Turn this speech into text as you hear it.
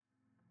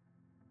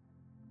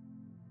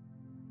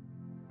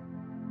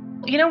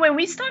when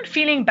we start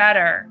feeling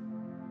better,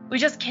 we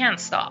just can't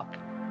stop.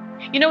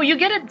 You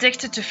get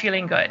addicted to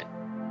feeling good.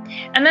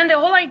 And then the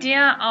whole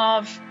idea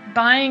of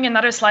buying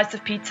another slice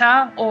of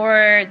pizza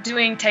or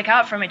doing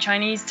takeout from a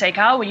Chinese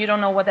takeout where you don't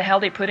know what the hell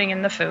they're putting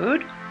in the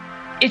food,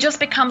 it just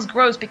becomes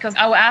gross because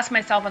I will ask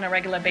myself on a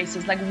regular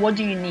basis, like, what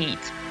do you need?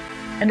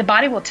 And the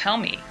body will tell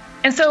me.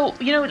 And so,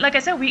 like I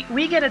said,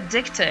 we get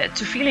addicted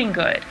to feeling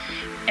good.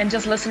 And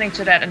just listening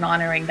to that and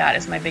honoring that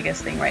is my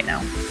biggest thing right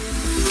now.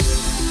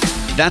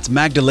 That's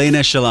Magdalena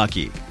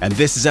Shalaki, and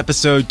this is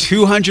episode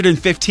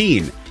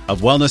 215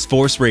 of Wellness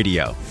Force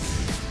Radio.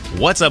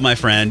 What's up, my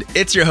friend?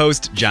 It's your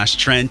host, Josh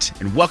Trent,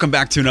 and welcome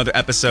back to another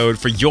episode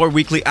for your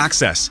weekly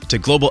access to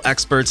global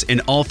experts in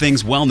all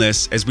things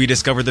wellness as we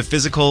discover the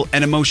physical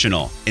and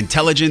emotional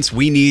intelligence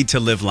we need to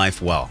live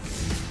life well.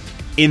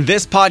 In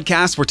this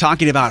podcast, we're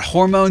talking about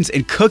hormones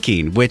and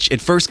cooking, which at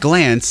first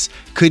glance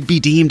could be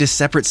deemed as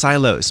separate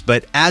silos.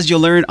 But as you'll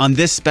learn on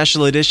this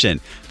special edition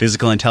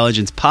Physical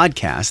Intelligence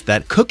podcast,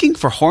 that cooking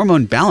for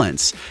hormone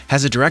balance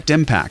has a direct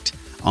impact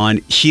on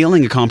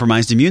healing a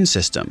compromised immune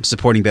system,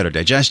 supporting better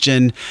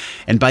digestion.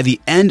 And by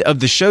the end of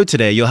the show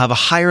today, you'll have a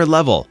higher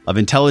level of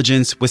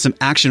intelligence with some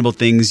actionable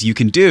things you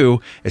can do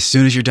as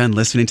soon as you're done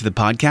listening to the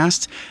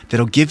podcast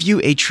that'll give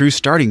you a true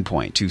starting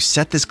point to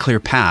set this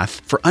clear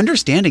path for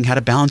understanding how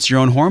to balance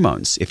your own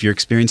hormones. If you're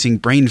experiencing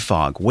brain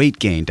fog, weight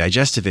gain,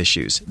 digestive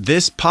issues,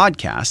 this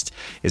podcast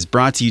is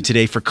brought to you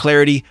today for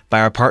clarity by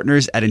our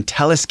partners at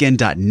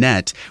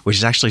IntelliSkin.net, which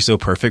is actually so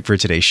perfect for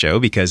today's show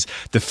because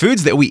the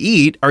foods that we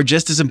eat are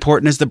just as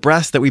important as the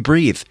breaths that we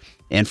breathe.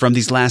 And from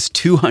these last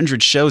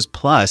 200 shows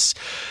plus,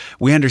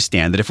 we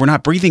understand that if we're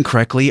not breathing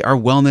correctly, our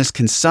wellness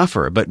can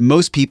suffer. But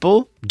most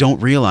people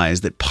don't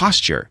realize that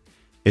posture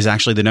is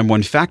actually the number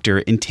one factor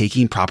in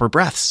taking proper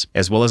breaths,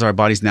 as well as our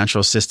body's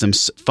natural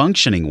systems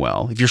functioning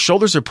well. If your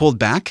shoulders are pulled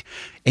back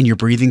and you're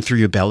breathing through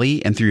your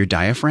belly and through your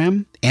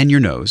diaphragm and your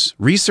nose,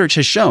 research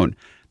has shown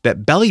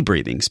that belly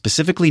breathing,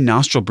 specifically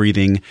nostril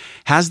breathing,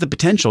 has the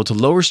potential to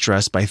lower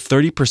stress by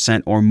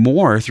 30% or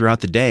more throughout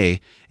the day.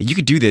 And you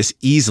could do this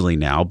easily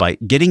now by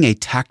getting a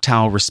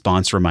tactile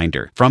response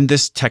reminder from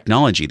this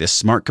technology, this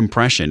smart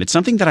compression. It's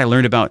something that I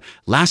learned about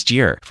last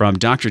year from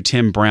Dr.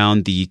 Tim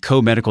Brown, the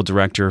co-medical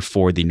director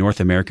for the North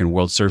American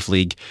World Surf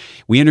League.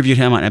 We interviewed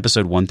him on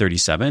episode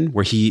 137,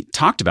 where he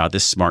talked about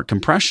this smart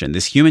compression,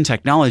 this human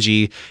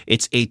technology.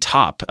 It's a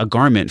top, a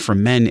garment for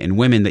men and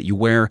women that you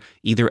wear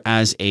either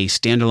as a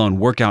standalone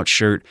workout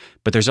shirt,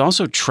 but there's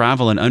also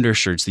travel and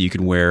undershirts that you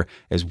can wear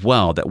as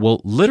well that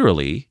will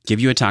literally give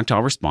you a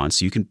tactile response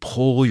so you can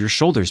pull your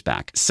shoulders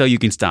back so you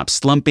can stop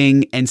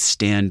slumping and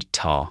stand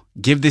tall.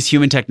 Give this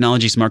human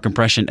technology smart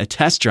compression a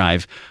test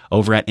drive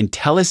over at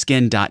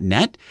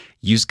IntelliSkin.net.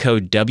 Use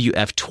code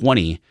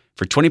WF20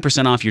 for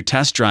 20% off your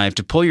test drive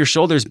to pull your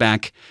shoulders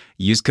back.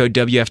 Use code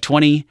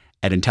WF20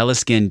 at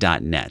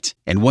IntelliSkin.net.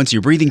 And once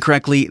you're breathing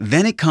correctly,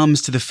 then it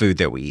comes to the food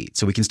that we eat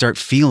so we can start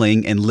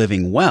feeling and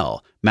living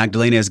well.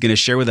 Magdalena is going to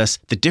share with us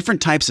the different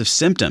types of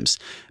symptoms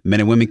men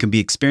and women can be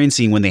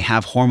experiencing when they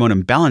have hormone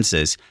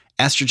imbalances,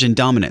 estrogen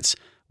dominance,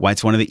 why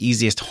it's one of the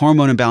easiest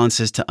hormone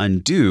imbalances to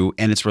undo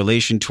and its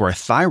relation to our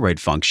thyroid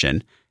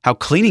function, how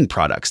cleaning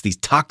products, these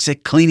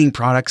toxic cleaning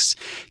products,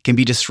 can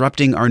be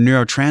disrupting our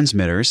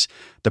neurotransmitters,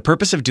 the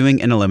purpose of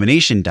doing an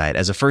elimination diet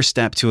as a first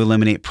step to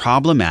eliminate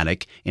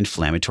problematic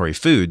inflammatory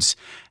foods,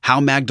 how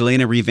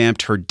Magdalena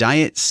revamped her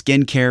diet,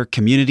 skincare,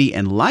 community,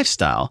 and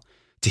lifestyle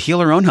to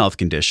heal her own health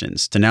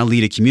conditions, to now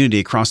lead a community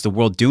across the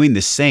world doing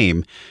the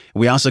same.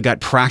 We also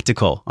got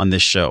practical on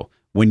this show.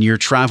 When you're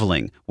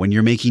traveling, when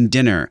you're making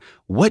dinner,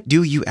 what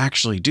do you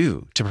actually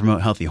do to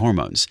promote healthy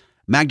hormones?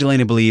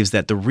 Magdalena believes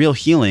that the real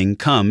healing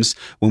comes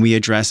when we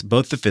address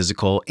both the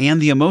physical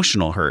and the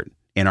emotional hurt,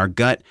 and our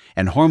gut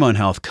and hormone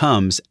health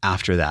comes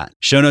after that.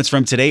 Show notes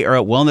from today are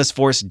at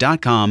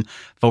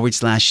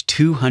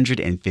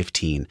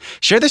wellnessforce.com/215.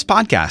 Share this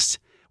podcast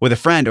with a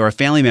friend or a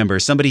family member,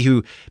 somebody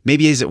who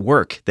maybe is at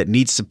work that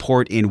needs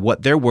support in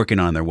what they're working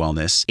on in their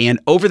wellness.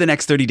 And over the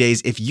next 30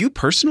 days, if you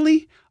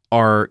personally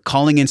are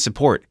calling in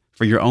support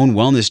for your own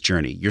wellness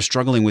journey, you're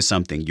struggling with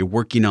something, you're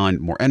working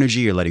on more energy,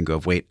 you're letting go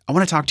of weight, I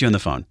want to talk to you on the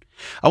phone.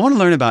 I want to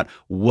learn about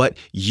what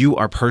you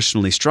are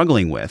personally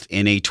struggling with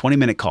in a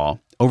 20-minute call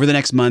over the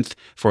next month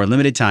for a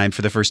limited time.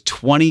 For the first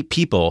 20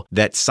 people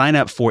that sign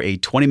up for a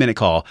 20-minute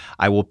call,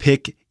 I will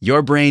pick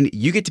your brain.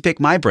 You get to pick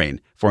my brain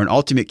for an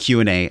ultimate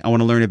Q&A. I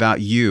want to learn about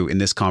you in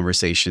this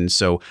conversation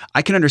so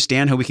I can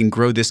understand how we can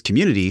grow this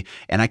community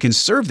and I can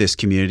serve this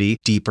community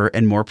deeper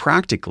and more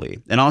practically.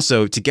 And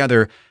also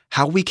together,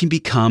 how we can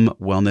become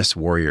wellness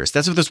warriors.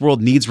 That's what this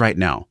world needs right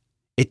now.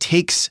 It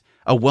takes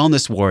a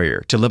wellness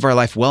warrior to live our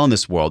life well in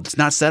this world. It's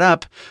not set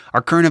up.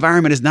 Our current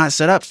environment is not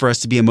set up for us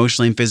to be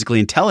emotionally and physically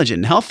intelligent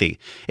and healthy.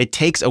 It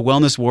takes a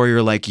wellness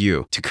warrior like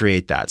you to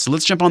create that. So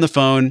let's jump on the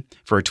phone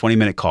for a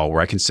 20-minute call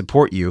where I can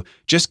support you.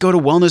 Just go to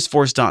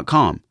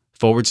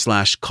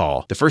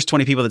wellnessforce.com/call. The first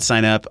 20 people that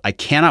sign up, I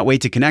cannot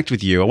wait to connect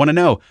with you. I want to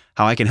know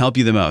how I can help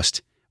you the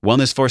most.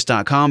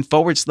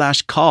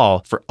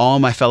 wellnessforce.com/call for all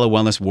my fellow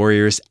wellness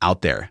warriors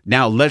out there.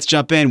 Now let's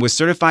jump in with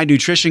certified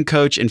nutrition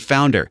coach and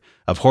founder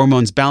of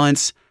Hormones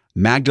Balance,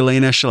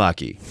 Magdalena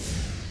Szilaki.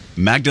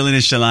 Magdalena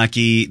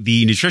Szilaki,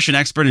 the nutrition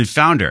expert and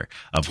founder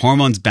of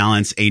Hormones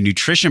Balance, a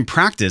nutrition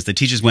practice that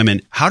teaches women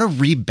how to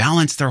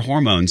rebalance their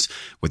hormones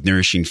with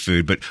nourishing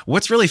food. But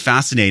what's really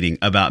fascinating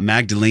about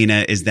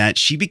Magdalena is that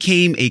she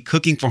became a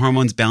Cooking for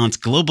Hormones Balance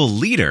global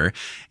leader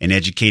in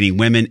educating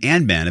women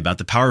and men about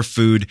the power of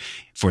food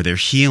for their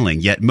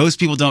healing. Yet most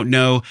people don't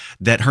know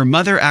that her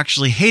mother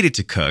actually hated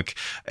to cook.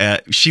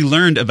 She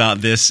learned about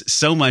this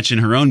so much in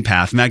her own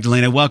path.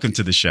 Magdalena, welcome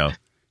to the show.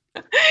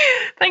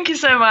 Thank you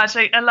so much.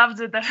 I loved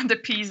the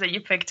piece that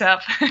you picked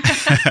up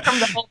from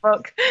the whole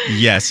book.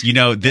 Yes.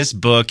 This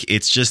book,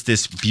 it's just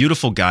this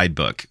beautiful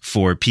guidebook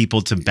for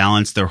people to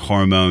balance their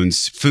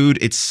hormones. Food,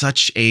 it's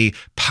such a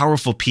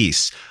powerful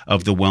piece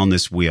of the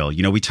wellness wheel.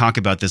 We talk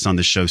about this on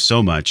the show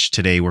so much.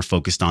 Today, we're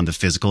focused on the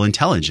physical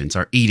intelligence,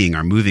 our eating,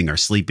 our moving, our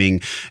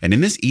sleeping. And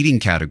in this eating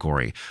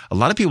category, a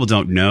lot of people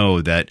don't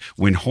know that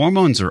when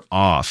hormones are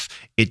off,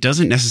 it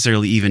doesn't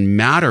necessarily even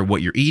matter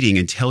what you're eating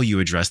until you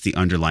address the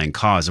underlying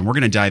cause. And we're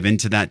going to dive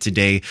into that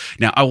today.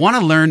 Now, I want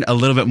to learn a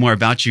little bit more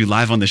about you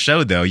live on the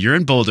show, though. You're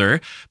in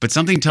Boulder, but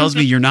something tells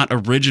me you're not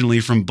originally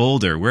from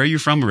Boulder. Where are you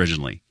from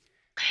originally?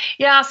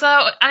 Yeah, so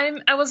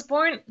I was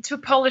born to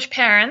Polish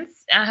parents.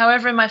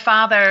 However, my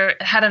father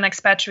had an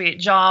expatriate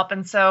job,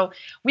 and so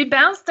we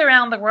bounced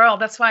around the world.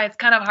 That's why it's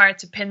kind of hard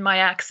to pin my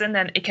accent,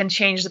 and it can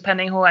change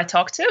depending who I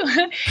talk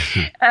to.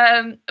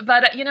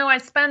 But I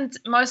spent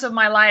most of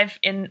my life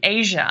in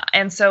Asia,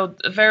 and so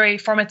very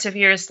formative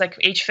years, like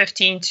age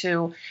 15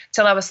 till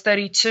I was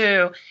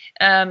 32.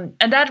 And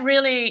that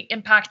really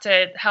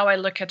impacted how I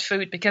look at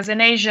food, because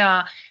in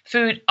Asia,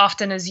 food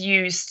often is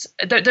used.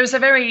 There's a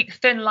very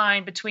thin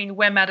line between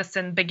where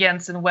medicine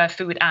begins and where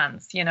food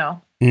ends,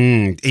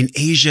 In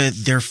Asia,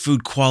 their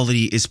food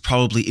quality is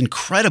probably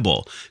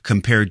incredible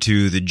compared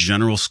to the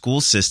general school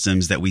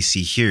systems that we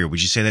see here.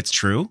 Would you say that's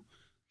true?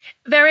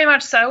 Very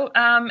much so.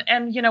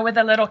 And with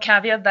a little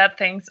caveat that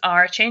things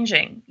are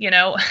changing.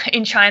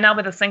 In China,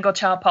 with a single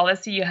child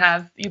policy,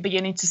 you're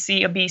beginning to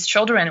see obese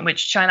children,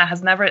 which China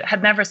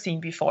had never seen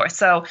before.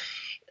 So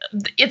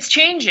it's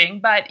changing,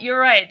 but you're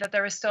right that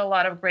there is still a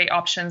lot of great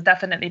options,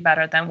 definitely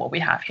better than what we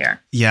have here.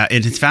 Yeah,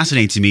 and it's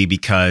fascinating to me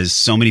because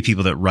so many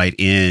people that write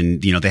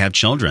in, they have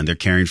children. They're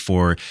caring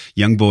for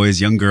young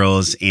boys, young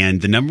girls. And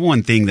the number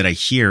one thing that I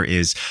hear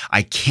is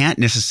I can't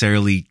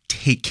necessarily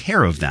take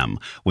care of them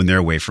when they're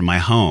away from my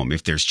home.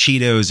 If there's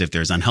Cheetos, if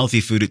there's unhealthy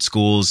food at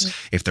schools,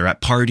 if they're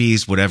at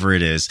parties, whatever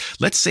it is.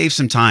 Let's save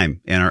some time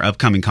in our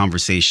upcoming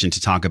conversation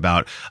to talk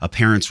about a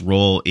parent's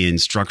role in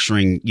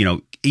structuring,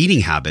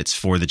 eating habits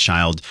for the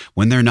child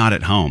when they're not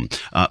at home.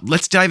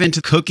 Let's dive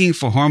into Cooking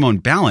for Hormone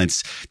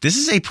Balance. This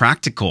is a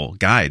practical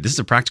guide. This is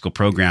a practical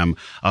program.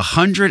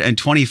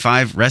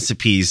 125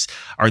 recipes.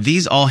 Are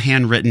these all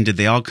handwritten? Did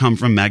they all come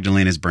from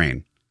Magdalena's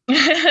brain?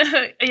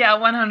 Yeah,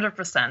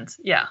 100%.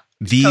 Yeah.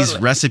 These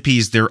totally.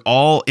 recipes, they're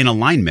all in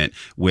alignment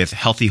with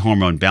healthy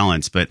hormone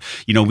balance. But,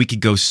 we could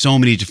go so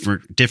many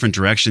different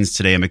directions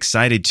today. I'm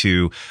excited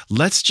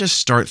let's just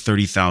start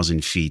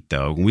 30,000 feet,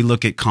 though. When we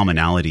look at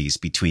commonalities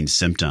between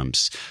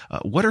symptoms,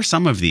 what are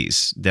some of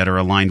these that are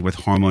aligned with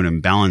hormone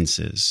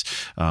imbalances?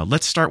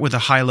 Let's start with a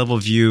high-level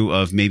view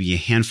of maybe a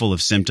handful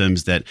of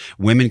symptoms that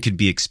women could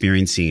be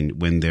experiencing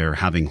when they're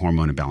having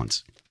hormone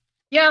imbalance.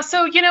 Yeah,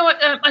 so you know what?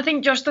 I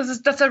think, Josh,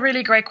 that's a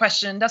really great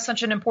question. That's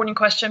such an important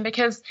question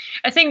because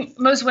I think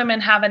most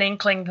women have an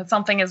inkling that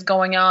something is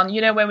going on.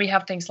 When we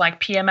have things like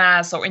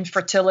PMS or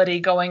infertility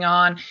going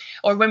on,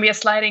 or when we are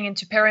sliding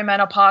into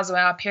perimenopause,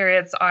 where our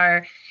periods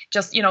are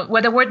just,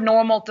 where the word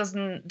normal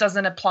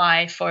doesn't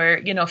apply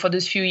for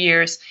those few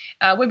years.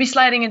 We'll be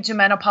sliding into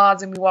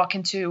menopause and we walk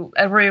into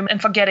a room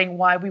and forgetting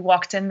why we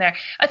walked in there.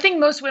 I think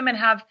most women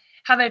have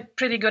a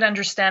pretty good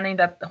understanding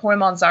that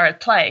hormones are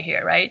at play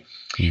here, right?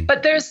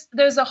 But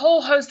there's a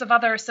whole host of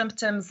other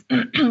symptoms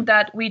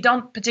that we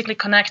don't particularly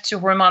connect to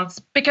hormones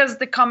because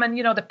the common,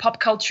 the pop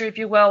culture, if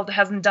you will,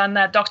 hasn't done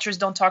that. Doctors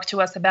don't talk to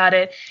us about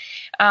it.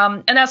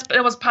 And that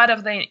was part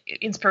of the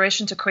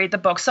inspiration to create the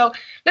book. So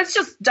let's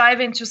just dive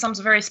into some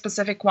very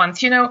specific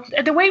ones.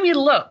 The way we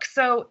look.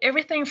 So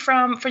everything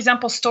from, for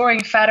example,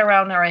 storing fat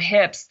around our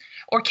hips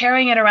or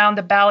carrying it around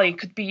the belly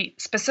could be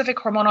specific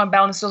hormonal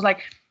imbalances like,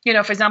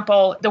 for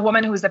example, the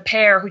woman who's a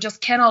pear who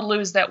just cannot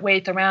lose that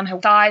weight around her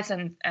thighs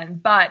and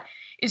butt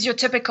is that's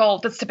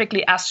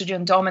typically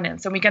estrogen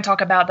dominance. And we can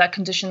talk about that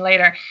condition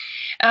later.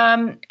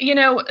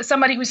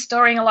 Somebody who's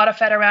storing a lot of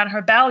fat around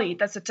her belly,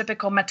 that's a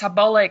typical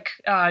metabolic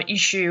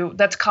issue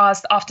that's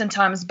caused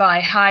oftentimes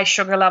by high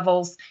sugar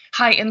levels,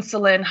 high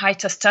insulin, high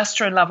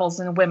testosterone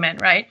levels in women,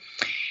 right?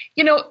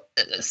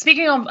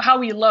 Speaking of how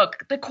we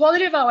look, the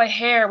quality of our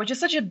hair, which is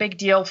such a big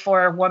deal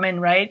for a woman,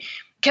 right,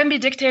 can be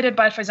dictated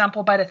by, for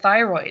example, by the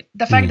thyroid.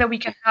 The fact that we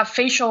can have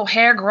facial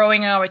hair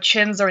growing on our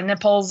chins or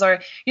nipples or,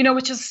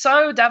 which is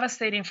so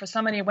devastating for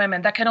so many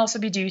women, that can also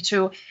be due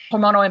to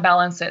hormonal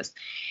imbalances.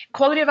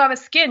 Quality of our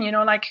skin,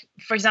 like,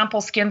 for example,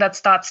 skin that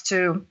starts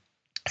to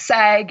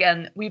sag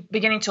and we're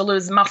beginning to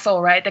lose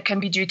muscle, right? That can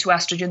be due to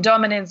estrogen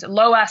dominance,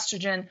 low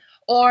estrogen,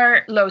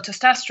 or low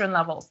testosterone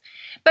levels.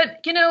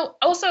 But,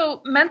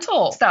 also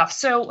mental stuff.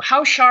 So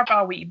how sharp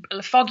are we?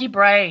 Foggy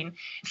brain,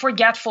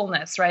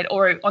 forgetfulness, right?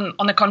 Or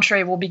on the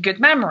contrary, will be good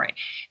memory.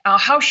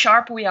 How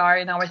sharp we are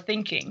in our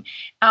thinking.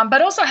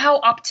 But also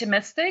how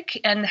optimistic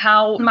and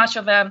how much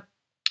of a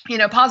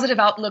positive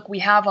outlook we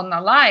have on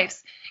our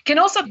lives can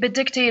also be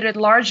dictated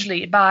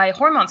largely by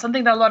hormones,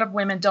 something that a lot of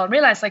women don't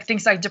realize, like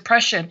things like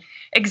depression,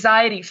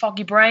 anxiety,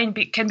 foggy brain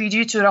can be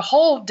due to a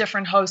whole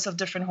different host of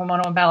different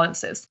hormonal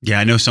imbalances. Yeah,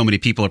 I know so many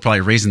people are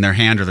probably raising their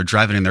hand or they're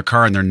driving in their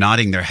car and they're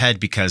nodding their head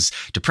because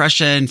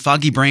depression,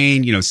 foggy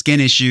brain, skin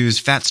issues,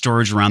 fat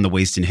storage around the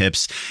waist and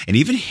hips, and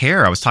even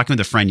hair. I was talking with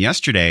a friend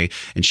yesterday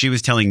and she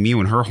was telling me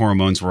when her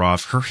hormones were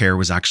off, her hair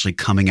was actually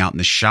coming out in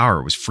the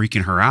shower. It was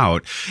freaking her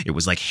out. It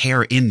was like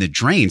hair in the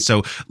drain.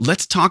 So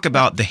let's talk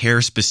about the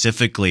hair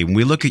specifically. When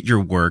we look at your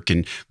work,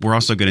 and we're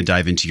also going to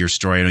dive into your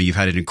story. I know you've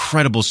had an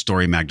incredible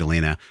story,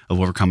 Magdalena, of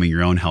overcoming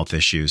your own health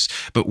issues.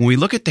 But when we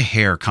look at the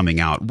hair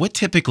coming out, what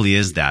typically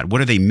is that? What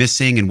are they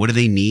missing and what do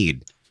they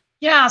need?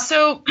 Yeah,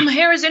 so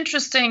hair is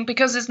interesting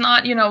because it's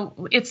not,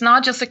 it's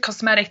not just a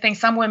cosmetic thing.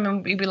 Some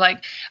women will be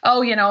like,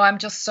 oh, I'm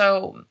just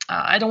so,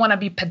 I don't want to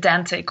be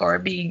pedantic or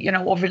be,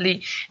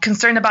 overly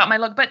concerned about my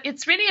look. But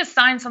it's really a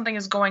sign something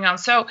is going on.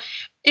 So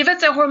if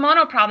it's a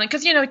hormonal problem,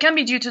 because, it can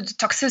be due to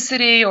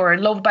toxicity or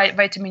low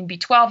vitamin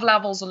B12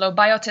 levels or low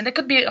biotin. There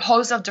could be a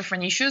host of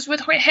different issues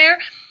with hair.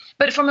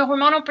 But from a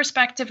hormonal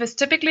perspective, it's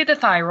typically the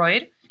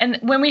thyroid. And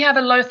when we have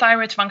a low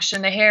thyroid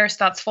function, the hair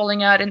starts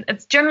falling out, and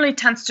it generally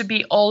tends to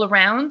be all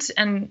around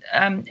and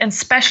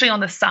especially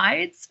on the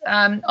sides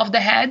of the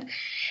head.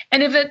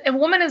 And if a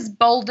woman is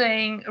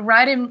balding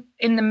right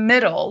in the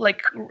middle,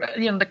 like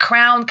the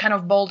crown kind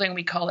of balding,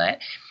 we call it,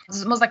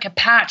 it's almost like a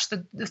patch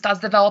that starts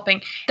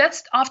developing.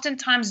 That's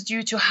oftentimes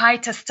due to high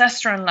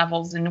testosterone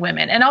levels in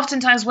women. And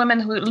oftentimes women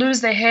who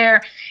lose their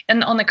hair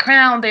and on the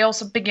crown, they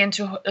also begin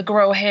to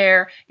grow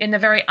hair in the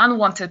very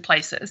unwanted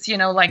places,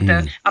 like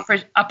the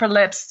upper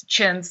lips,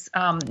 chins,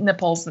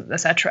 nipples,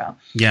 etc.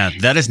 Yeah,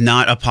 that is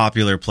not a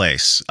popular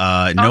place.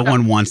 No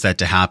one wants that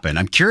to happen.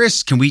 I'm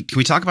curious, can we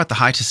talk about the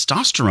high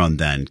testosterone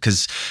then?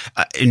 Because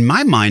in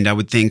my mind, I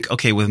would think,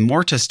 okay, with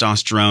more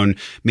testosterone,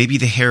 maybe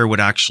the hair would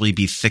actually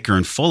be thicker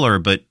and fuller,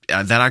 but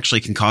that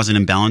actually can cause an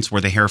imbalance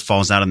where the hair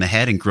falls out on the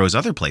head and grows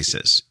other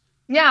places.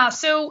 Yeah.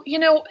 So,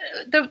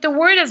 the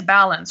word is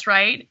balance,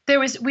 right?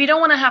 We don't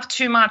want to have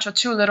too much or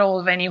too little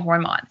of any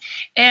hormone.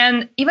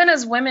 And even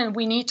as women,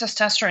 we need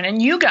testosterone.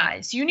 And you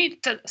guys, you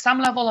need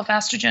some level of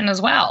estrogen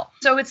as well.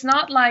 So it's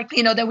not like,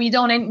 that we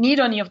don't need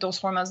any of those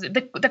hormones.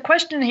 The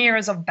question here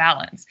is of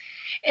balance.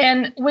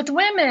 And with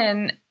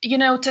women,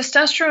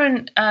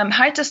 testosterone,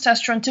 high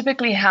testosterone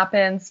typically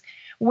happens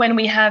when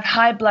we have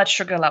high blood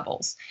sugar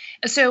levels.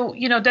 So,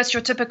 that's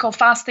your typical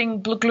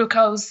fasting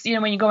glucose,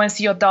 when you go and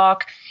see your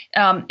doc,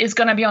 is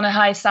going to be on the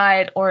high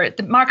side, or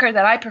the marker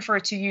that I prefer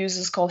to use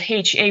is called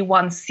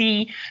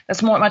HA1C.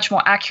 That's much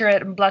more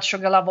accurate in blood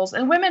sugar levels.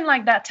 And women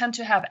like that tend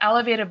to have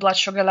elevated blood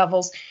sugar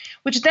levels,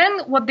 which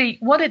then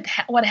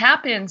what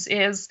happens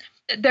is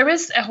there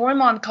is a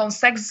hormone called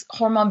sex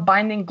hormone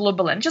binding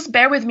globulin. Just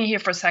bear with me here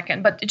for a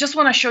second, but I just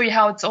want to show you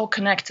how it's all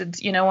connected,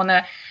 on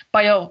a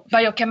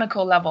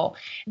biochemical level.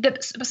 The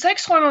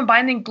sex hormone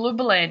binding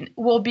globulin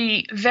will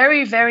be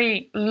very,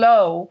 very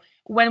low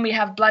when we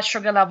have blood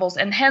sugar levels,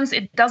 and hence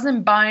it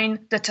doesn't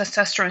bind the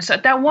testosterone. So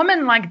that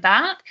woman like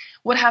that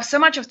would have so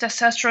much of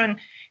testosterone,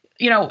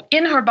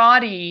 in her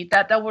body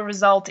that will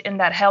result in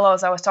that halo,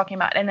 as I was talking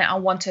about, and the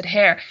unwanted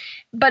hair.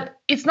 But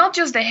it's not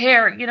just the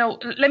hair.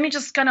 Let me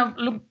just kind of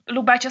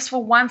look back just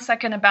for 1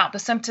 second about the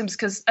symptoms,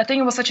 because I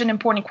think it was such an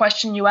important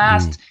question you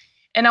asked.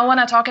 And I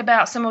want to talk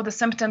about some of the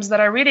symptoms that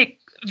are really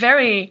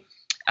very,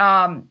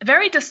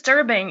 very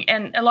disturbing.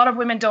 And a lot of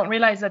women don't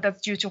realize that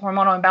that's due to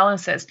hormonal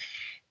imbalances.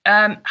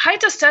 High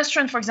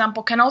testosterone, for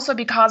example, can also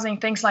be causing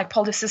things like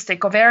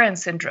polycystic ovarian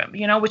syndrome,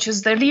 which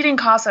is the leading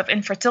cause of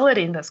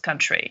infertility in this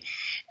country.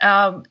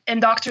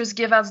 And doctors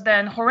give us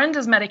then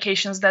horrendous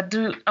medications that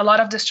do a lot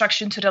of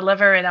destruction to the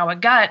liver and our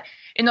gut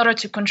in order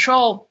to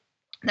control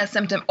that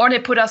symptom. Or they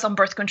put us on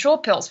birth control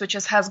pills, which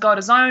has got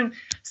its own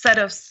set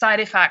of side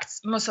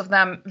effects, most of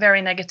them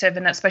very negative,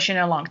 and especially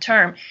in the long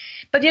term.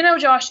 But,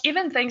 Josh,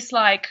 even things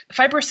like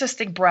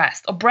fibrocystic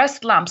breast or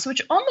breast lumps,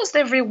 which almost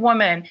every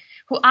woman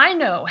who I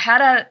know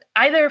had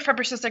either a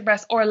fibrocystic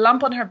breast or a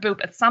lump on her boob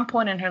at some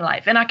point in her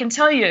life. And I can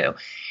tell you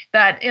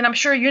that, and I'm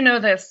sure you know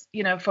this,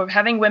 for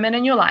having women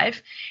in your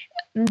life,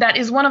 that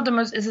is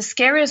is the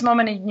scariest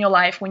moment in your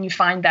life when you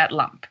find that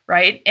lump,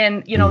 right?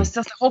 And, it's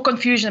just a whole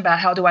confusion about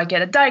how do I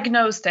get it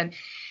diagnosed, and,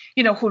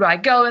 who do I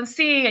go and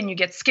see? And you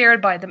get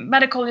scared by the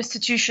medical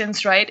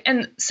institutions, right?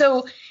 And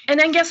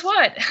then guess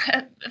what?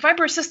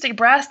 Fibrocystic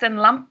breast and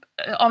lump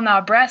on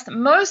our breast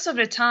most of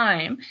the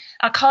time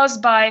are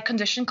caused by a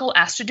condition called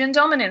estrogen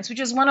dominance, which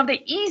is one of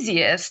the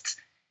easiest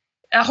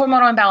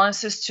hormonal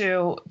imbalances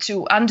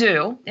to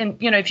undo. And,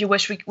 if you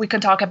wish, we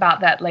can talk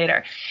about that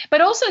later. But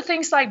also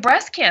things like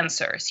breast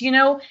cancers.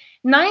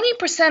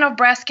 90% of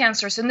breast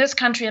cancers in this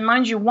country, and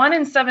mind you, 1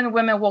 in 7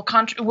 women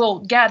will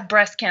get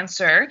breast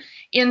cancer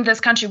in this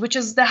country, which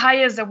is the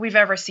highest that we've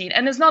ever seen.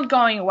 And it's not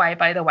going away,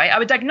 by the way.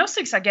 Our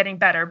diagnostics are getting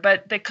better,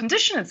 but the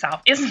condition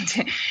itself isn't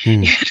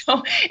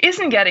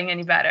getting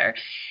any better.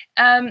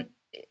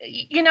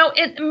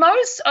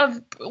 Most of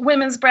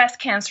women's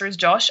breast cancers,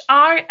 Josh,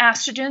 are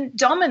estrogen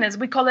dominance.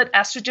 We call it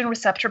estrogen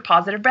receptor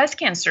positive breast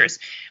cancers,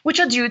 which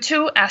are due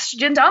to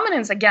estrogen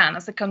dominance, again,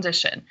 as a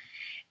condition.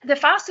 The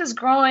fastest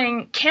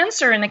growing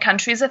cancer in the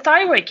country is a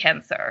thyroid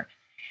cancer.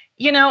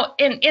 And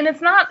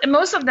it's not,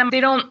 most of them,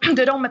 they don't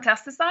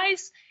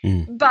metastasize,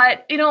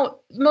 but,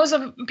 most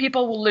of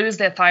people will lose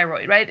their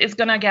thyroid, right? They're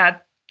going to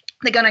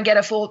get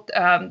a full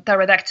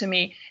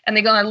thyroidectomy, and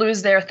they're going to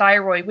lose their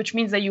thyroid, which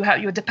means that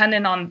you're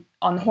dependent on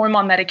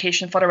hormone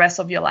medication for the rest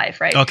of your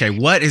life, right? Okay,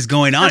 what is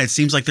going on? It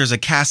seems like there's a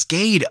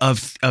cascade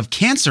of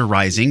cancer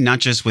rising, not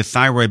just with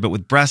thyroid, but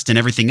with breast and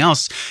everything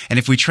else. And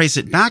if we trace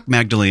it back,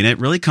 Magdalena, it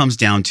really comes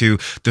down to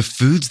the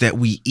foods that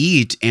we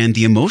eat and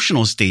the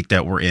emotional state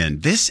that we're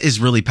in. This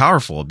is really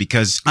powerful,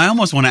 because I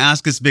almost want to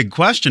ask this big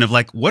question of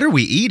what are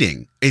we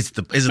eating? Is it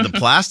the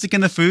plastic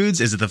in the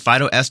foods? Is it the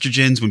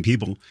phytoestrogens when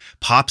people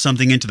pop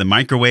something into the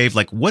microwave?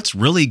 What's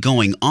really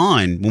going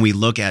on when we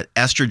look at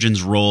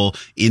estrogen's role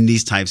in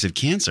these types of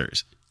cancers?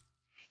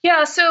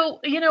 Yeah,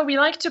 so we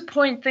like to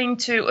point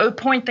things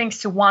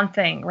to one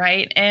thing,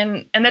 right?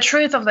 And the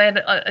truth of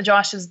that,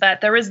 Josh, is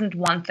that there isn't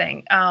one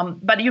thing.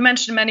 But you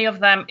mentioned many of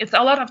them. It's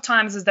a lot of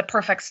times is the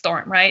perfect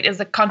storm, right? Is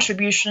the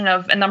contribution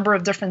of a number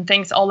of different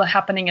things all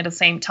happening at the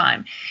same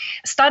time.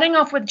 Starting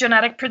off with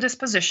genetic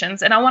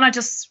predispositions, and I want to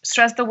just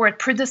stress the word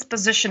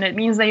predisposition. It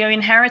means that you're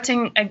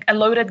inheriting a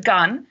loaded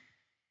gun,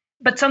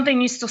 but something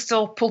needs to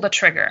still pull the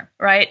trigger,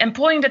 right? And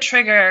pulling the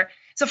trigger.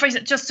 So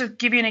just to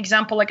give you an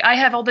example, I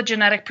have all the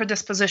genetic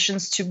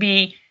predispositions to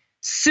be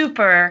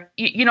super,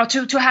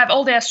 to have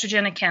all the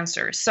estrogenic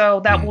cancers.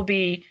 So that will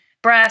be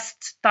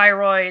breast,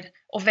 thyroid,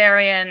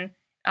 ovarian,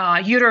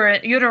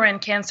 uterine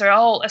cancer,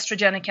 all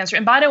estrogenic cancer.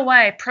 And by the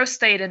way,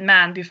 prostate in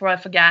men, before I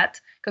forget,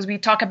 because we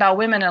talk about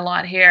women a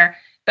lot here,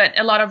 but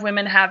a lot of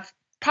women have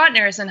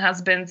partners and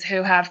husbands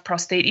who have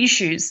prostate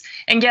issues.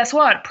 And guess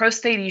what?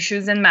 Prostate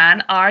issues in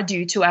men are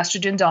due to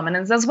estrogen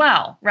dominance as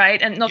well, right?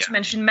 And not to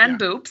mention men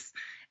boobs.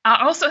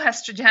 Also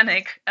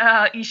estrogenic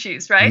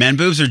issues, right? Men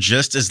boobs are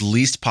just as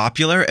least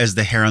popular as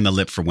the hair on the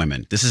lip for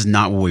women. This is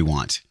not what we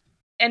want.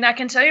 And I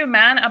can tell you,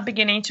 men are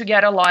beginning to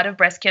get a lot of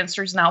breast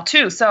cancers now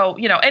too. So,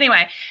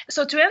 anyway,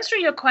 so to answer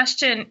your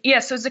question,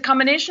 yes, so it's a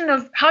combination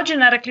of how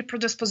genetically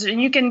predisposed, and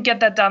you can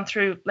get that done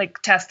through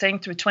testing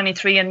through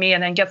 23andMe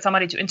and then get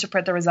somebody to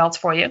interpret the results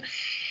for you.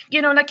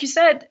 Like you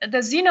said, the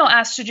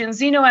xenoestrogen,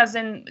 xeno as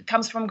in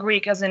comes from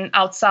Greek as in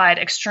outside,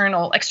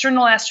 external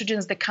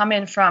estrogens that come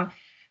in from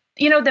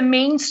the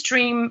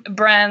mainstream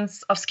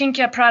brands of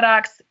skincare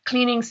products,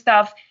 cleaning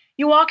stuff.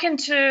 You walk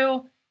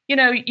into,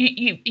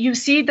 you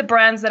see the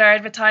brands that are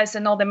advertised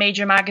in all the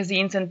major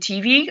magazines and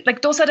TV.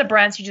 Those are the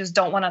brands you just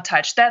don't want to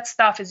touch. That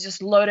stuff is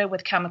just loaded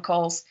with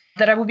chemicals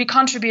that will be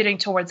contributing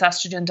towards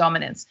estrogen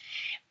dominance.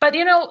 But,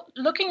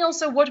 looking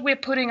also what we're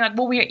putting,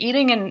 what we're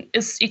eating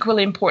is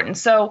equally important.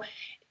 So,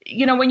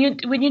 when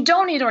you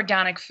don't eat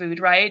organic food,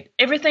 right,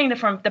 everything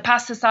from the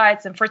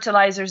pesticides and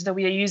fertilizers that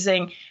we are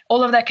using,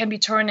 all of that can be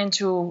turned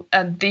into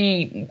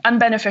the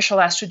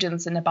unbeneficial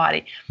estrogens in the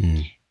body.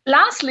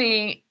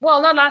 Lastly,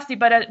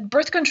 but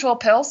birth control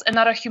pills,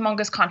 another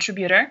humongous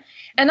contributor.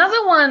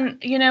 Another one,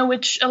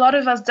 which a lot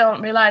of us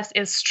don't realize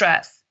is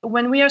stress.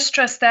 When we are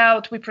stressed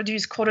out, we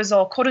produce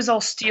cortisol.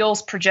 Cortisol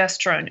steals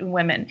progesterone in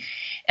women.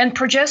 And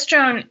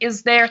progesterone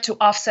is there to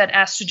offset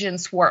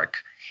estrogen's work.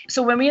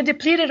 So when we are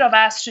depleted of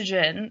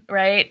estrogen,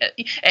 right,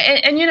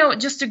 and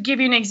just to give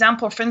you an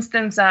example, for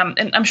instance,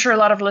 and I'm sure a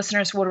lot of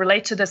listeners will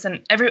relate to this,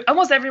 and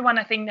almost everyone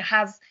I think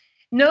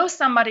knows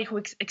somebody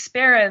who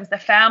experienced a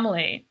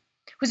family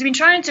who's been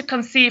trying to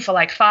conceive for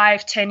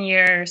 5-10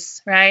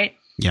 years, right?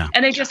 Yeah.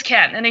 And they just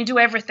can't, and they do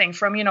everything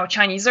from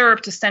Chinese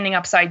herb to standing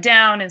upside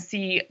down and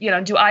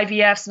do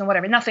IVFs and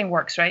whatever. Nothing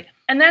works, right?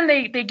 And then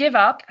they give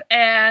up,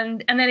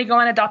 and then they go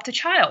and adopt a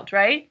child,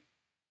 right?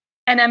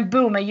 And then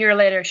boom, a year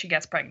later she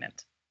gets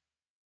pregnant.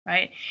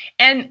 Right.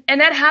 And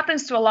that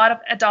happens to a lot of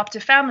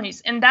adoptive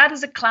families. And that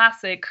is a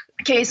classic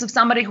case of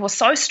somebody who was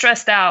so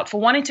stressed out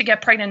for wanting to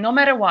get pregnant no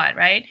matter what.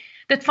 Right.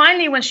 That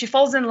finally, when she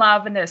falls in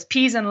love and there's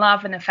peace and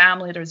love in the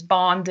family, there's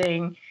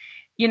bonding,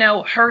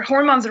 her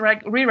hormones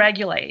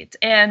re-regulate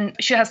and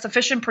she has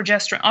sufficient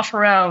progesterone of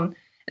her own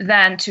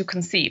then to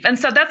conceive. And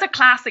so that's a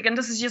classic. And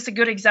this is just a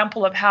good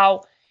example of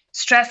how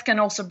stress can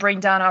also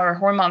bring down our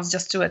hormones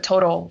just to a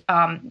total,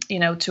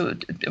 to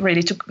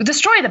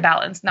destroy the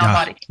balance in our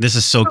body. This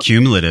is so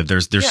cumulative.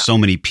 There's so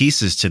many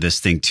pieces to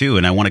this thing too.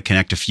 And I want to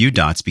connect a few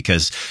dots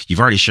because you've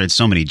already shared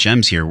so many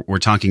gems here. We're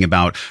talking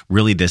about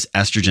really this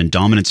estrogen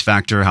dominance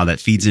factor, how that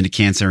feeds into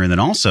cancer. And then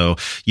also,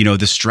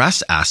 the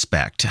stress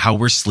aspect, how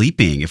we're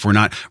sleeping, if we're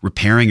not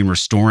repairing and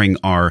restoring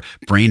our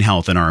brain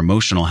health and our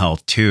emotional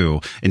health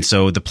too. And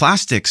so the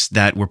plastics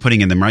that we're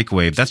putting in the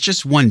microwave, that's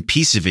just one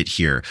piece of it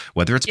here,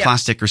 whether it's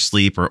plastic or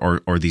sleep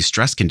or these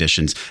stress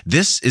conditions,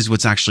 this is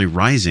what's actually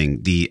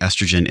rising the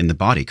estrogen in the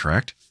body,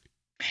 correct?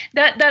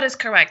 That is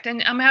correct.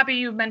 And I'm happy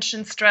you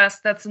mentioned stress.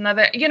 That's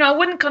another, I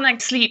wouldn't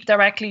connect sleep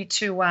directly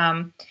to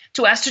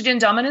estrogen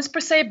dominance per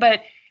se,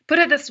 but put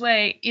it this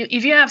way,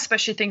 if you have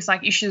especially things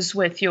like issues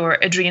with your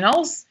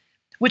adrenals,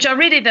 which are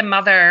really the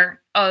mother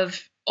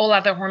of all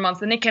other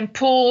hormones, and they can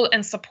pull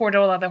and support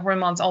all other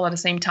hormones all at the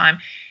same time.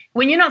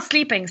 When you're not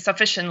sleeping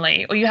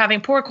sufficiently, or you're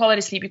having poor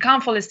quality sleep, you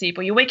can't fall asleep,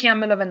 or you're waking up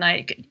in the middle of the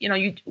night,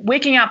 you're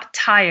waking up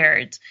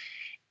tired,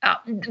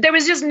 there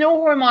is just no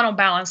hormonal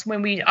balance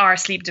when we are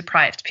sleep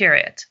deprived,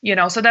 period.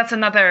 So that's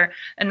another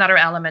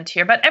element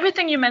here. But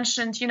everything you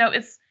mentioned,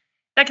 it's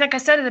like I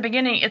said at the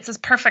beginning, it's this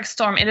perfect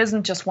storm. It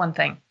isn't just one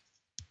thing.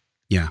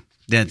 Yeah.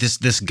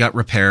 This gut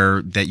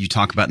repair that you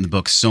talk about in the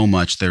book so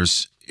much,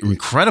 there's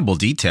incredible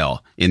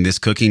detail in this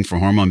cooking for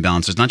hormone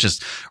balance. There's not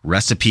just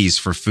recipes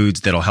for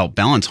foods that'll help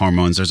balance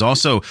hormones. There's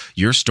also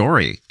your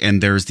story.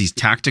 And there's these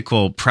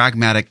tactical,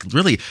 pragmatic,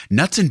 really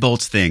nuts and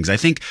bolts things. I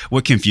think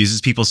what confuses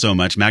people so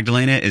much,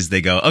 Magdalena, is they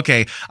go,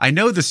 okay, I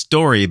know the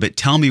story, but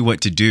tell me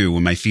what to do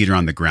when my feet are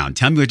on the ground.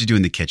 Tell me what to do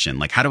in the kitchen.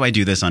 Like, how do I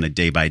do this on a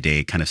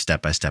day-by-day kind of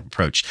step-by-step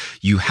approach?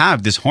 You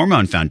have this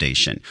hormone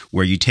foundation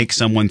where you take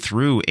someone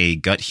through a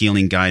gut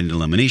healing guide and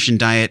elimination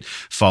diet,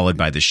 followed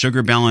by the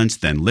sugar balance,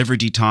 then liver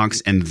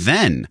detox, and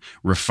then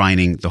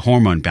refining the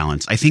hormone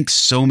balance. I think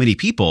so many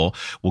people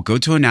will go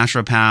to a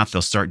naturopath,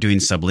 they'll start doing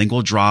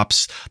sublingual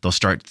drops, they'll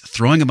start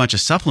throwing a bunch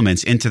of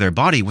supplements into their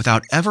body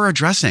without ever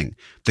addressing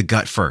the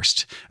gut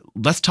first.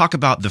 Let's talk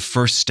about the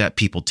first step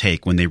people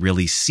take when they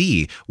really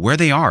see where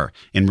they are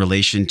in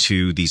relation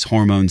to these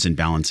hormones and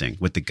balancing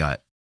with the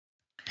gut.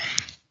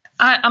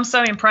 I'm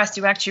so impressed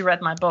you actually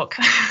read my book.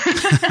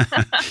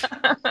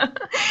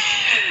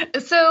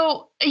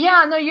 So,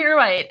 yeah, no, you're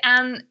right.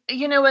 And,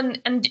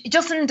 and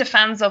just in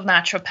defense of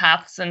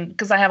naturopaths, and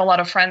because I have a lot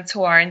of friends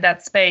who are in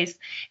that space,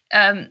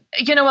 a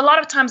lot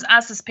of times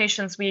us as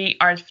patients, we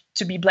are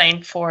to be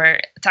blamed for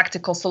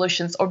tactical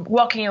solutions or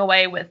walking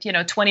away with,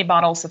 20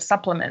 bottles of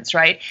supplements,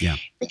 right? Yeah.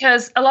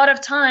 Because a lot of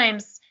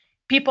times,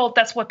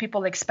 that's what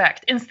people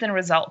expect: instant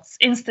results,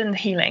 instant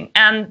healing.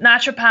 And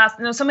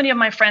naturopaths, so many of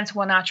my friends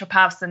who are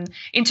naturopaths and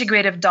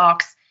integrative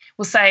docs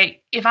will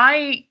say, if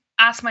I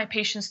ask my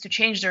patients to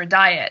change their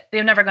diet,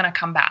 they're never going to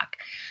come back.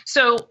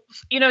 So,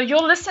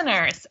 your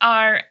listeners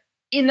are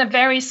in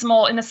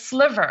a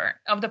sliver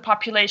of the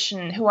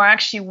population who are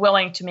actually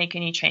willing to make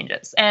any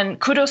changes. And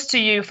kudos to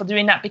you for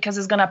doing that, because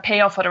it's going to pay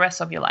off for the rest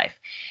of your life.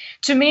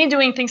 To me,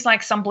 doing things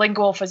like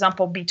sublingual, for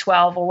example,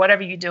 B12 or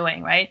whatever you're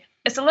doing, right?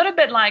 It's a little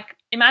bit like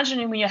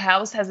imagining when your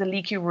house has a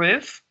leaky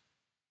roof,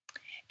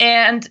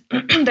 and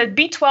the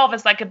B12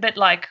 is like a bit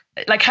like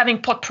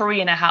having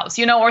potpourri in a house,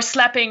 or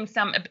slapping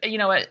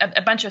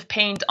a bunch of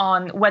paint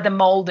on where the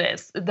mold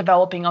is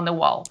developing on the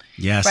wall.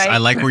 Yes, right? I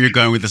like where you're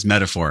going with this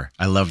metaphor.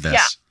 I love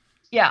this.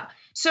 Yeah.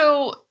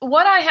 So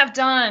what I have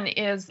done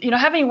is,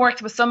 having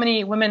worked with so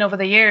many women over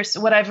the years,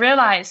 what I've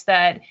realized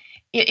that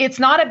it's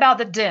not about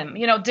the DIM.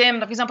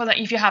 DIM, for example,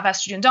 if you have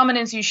estrogen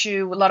dominance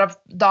issue, a lot of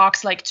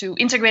docs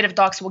integrative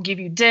docs will give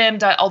you DIM,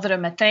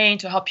 dialdehyde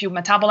to help you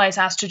metabolize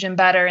estrogen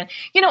better. And,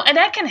 and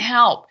that can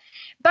help.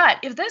 But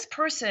if this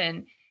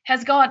person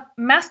has got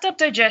messed up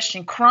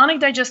digestion, chronic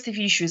digestive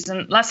issues,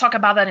 and let's talk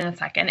about that in a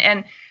second,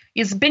 and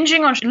is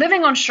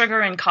living on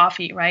sugar and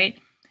coffee, right?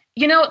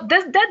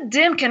 That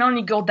DIM can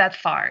only go that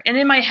far, and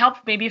it might help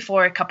maybe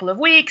for a couple of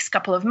weeks,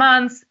 couple of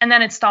months, and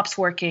then it stops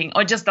working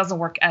or it just doesn't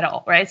work at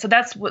all, right? So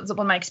that's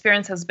what my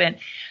experience has been.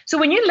 So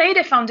when you lay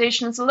the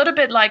foundation, it's a little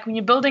bit like when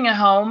you're building a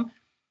home,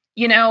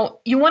 you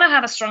want to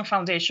have a strong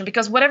foundation,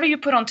 because whatever you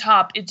put on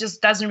top, it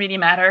just doesn't really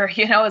matter,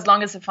 as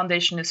long as the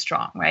foundation is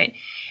strong, right?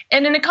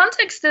 And in the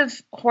context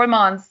of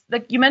hormones,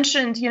 like you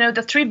mentioned,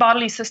 the three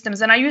bodily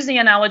systems, and I use the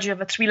analogy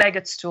of a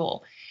three-legged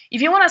stool.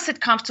 If you want to sit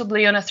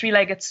comfortably on a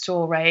three-legged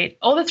stool, right,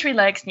 all the three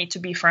legs need to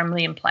be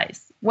firmly in place.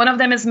 One of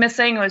them is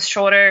missing or is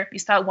shorter, you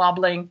start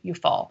wobbling, you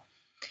fall.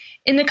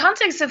 In the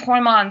context of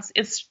hormones,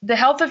 it's the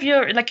health of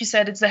like you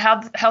said, it's the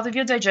health of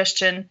your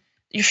digestion,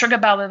 your sugar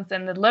balance,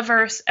 and the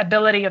liver's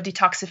ability of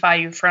detoxify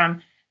you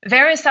from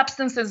various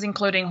substances,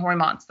 including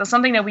hormones. That's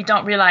something that we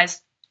don't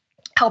realize,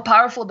 how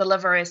powerful the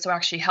liver is to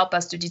actually help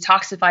us to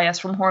detoxify us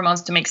from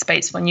hormones to make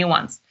space for new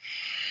ones.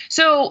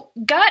 So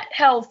gut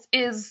health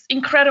is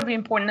incredibly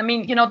important. I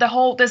mean,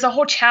 there's a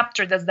whole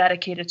chapter that's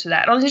dedicated to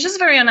that. It's just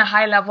very on a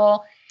high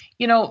level.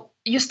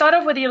 You start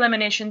off with the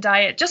elimination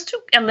diet just to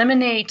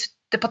eliminate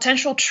the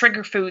potential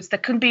trigger foods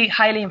that could be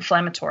highly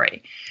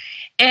inflammatory.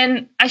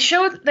 And I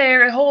showed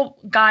their whole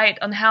guide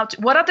on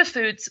what are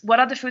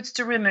the foods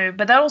to remove,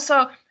 but that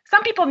also,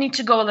 some people need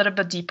to go a little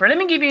bit deeper. Let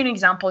me give you an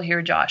example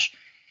here, Josh.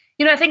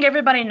 I think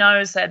everybody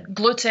knows that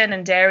gluten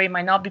and dairy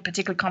might not be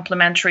particularly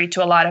complementary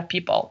to a lot of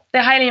people.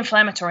 They're highly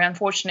inflammatory,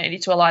 unfortunately,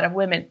 to a lot of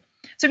women.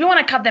 So if you want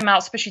to cut them out,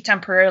 especially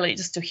temporarily,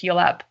 just to heal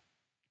up.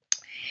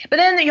 But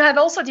then you have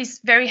also these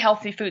very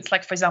healthy foods,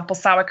 like, for example,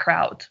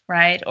 sauerkraut,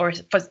 right? Or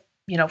for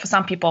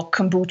some people,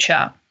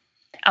 kombucha,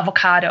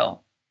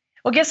 avocado.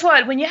 Well, guess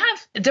what? When you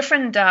have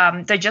different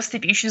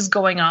digestive issues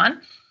going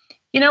on,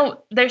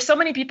 There's so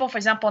many people, for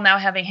example, now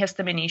having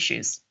histamine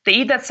issues. They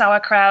eat that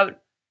sauerkraut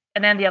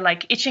and then they're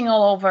like itching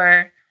all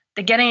over.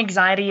 They're getting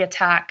anxiety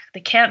attack. They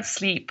can't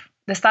sleep.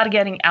 They start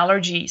getting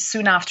allergies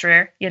soon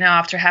after,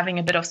 after having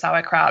a bit of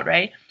sauerkraut,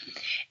 right?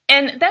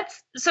 And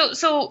that's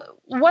so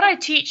what I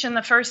teach in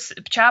the first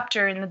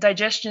chapter in the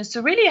digestion is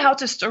to really how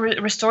to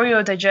restore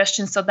your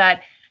digestion so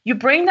that you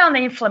bring down the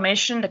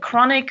inflammation, the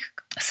chronic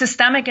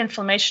systemic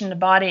inflammation in the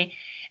body.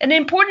 And the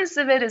importance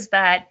of it is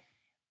that,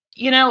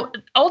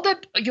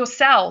 your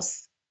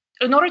cells,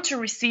 in order to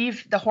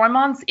receive the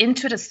hormones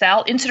into the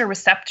cell, into the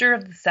receptor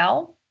of the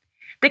cell,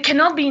 they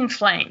cannot be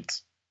inflamed.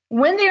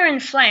 When they're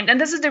inflamed, and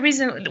this is the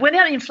reason, when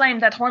they're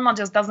inflamed, that hormone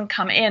just doesn't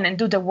come in and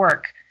do the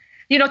work,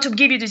 to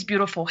give you this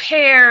beautiful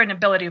hair and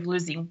ability of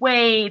losing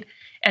weight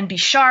and be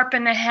sharp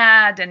in the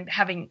head and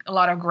having a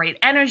lot of great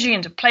energy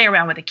and to play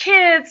around with the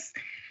kids.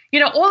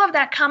 All of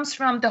that comes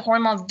from the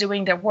hormones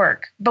doing their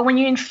work. But when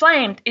you're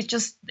inflamed, it's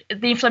just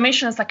the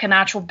inflammation is like a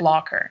natural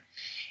blocker.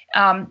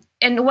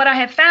 And what I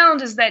have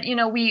found is that,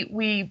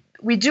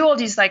 we do all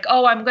these like,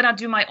 oh, I'm going to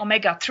do my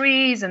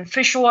omega-3s and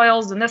fish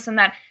oils and this and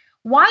that.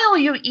 While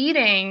you're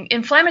eating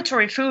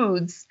inflammatory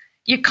foods,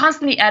 you're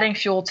constantly adding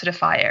fuel to the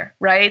fire,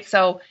 right?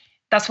 So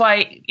that's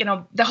why,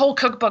 the whole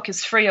cookbook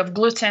is free of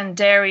gluten,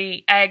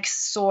 dairy, eggs,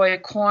 soy,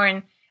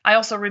 corn. I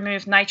also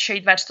remove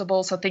nightshade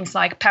vegetables, so things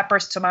like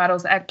peppers,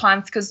 tomatoes,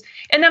 eggplants,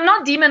 and I'm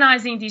not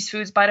demonizing these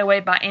foods, by the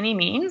way, by any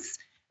means,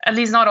 at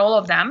least not all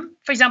of them.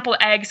 For example,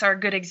 eggs are a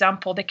good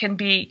example. They can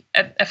be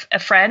a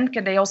friend.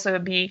 Can they also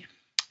be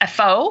a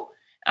foe?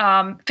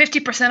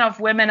 50% of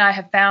women I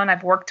have found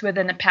I've worked with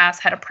in the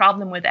past had a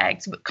problem with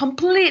eggs, but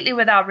completely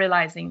without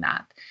realizing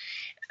that.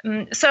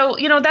 So,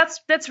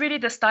 that's really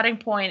the starting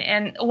point.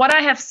 And what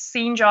I have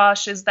seen,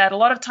 Josh, is that a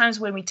lot of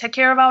times when we take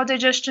care of our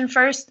digestion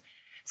first,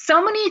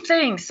 so many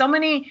things,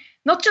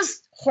 not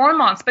just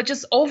hormones, but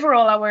just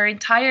overall our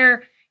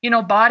entire,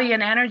 body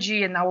and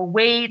energy and our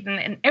weight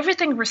and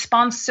everything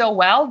responds so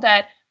well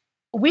that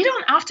we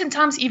don't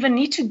oftentimes even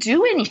need to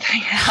do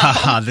anything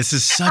else. This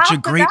is such a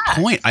great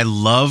point. I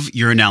love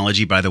your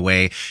analogy, by the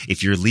way.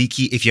 If you're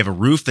leaky, if you have a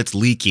roof that's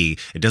leaky,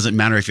 it doesn't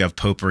matter if you have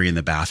potpourri in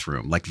the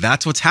bathroom. Like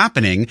that's what's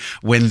happening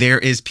when there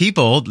is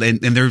people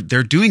and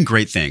they're doing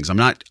great things.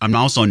 I'm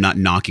also not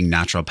knocking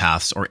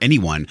naturopaths or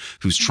anyone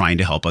who's trying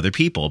to help other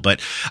people.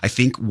 But I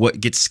think what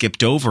gets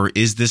skipped over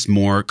is this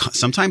more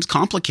sometimes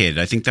complicated.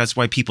 I think that's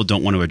why people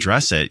don't want to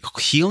address it.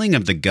 Healing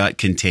of the gut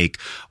can take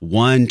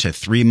 1 to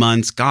 3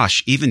 months.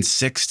 Gosh, even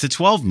 6 to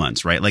 12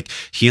 months, right? Like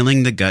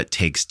healing the gut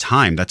takes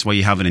time. That's why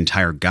you have an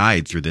entire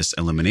guide through this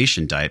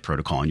elimination diet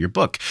protocol in your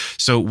book.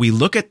 So we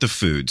look at the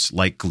foods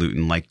like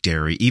gluten, like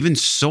dairy, even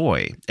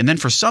soy. And then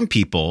for some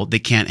people, they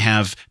can't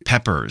have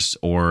peppers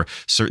or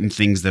certain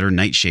things that are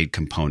nightshade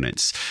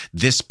components.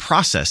 This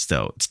process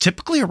though, it's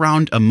typically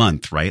around a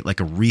month, right?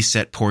 Like a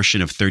reset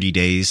portion of 30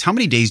 days. How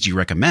many days do you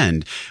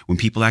recommend when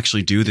people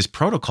actually do this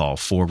protocol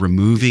for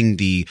removing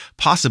the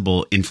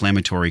possible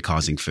inflammatory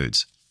causing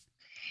foods?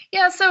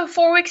 Yeah, so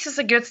 4 weeks is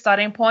a good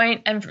starting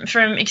point. And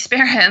from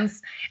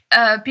experience,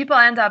 people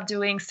end up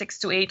doing 6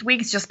 to 8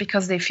 weeks just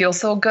because they feel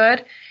so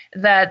good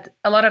that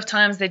a lot of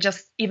times they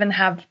just even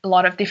have a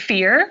lot of the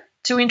fear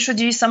to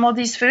introduce some of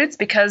these foods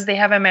because they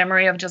have a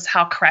memory of just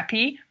how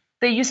crappy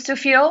they used to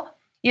feel.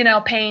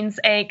 Pains,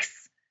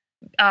 aches,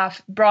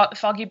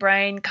 foggy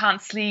brain,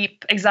 can't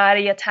sleep,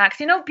 anxiety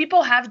attacks.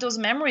 People have those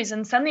memories.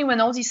 And suddenly when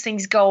all these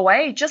things go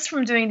away just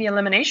from doing the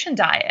elimination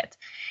diet,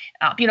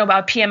 our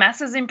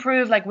PMSs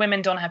improve, like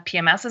women don't have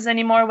PMSs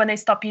anymore when they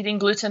stop eating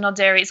gluten or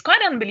dairy. It's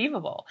quite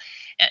unbelievable.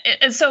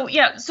 And so,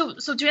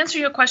 so to answer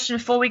your question,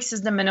 4 weeks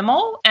is the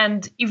minimal.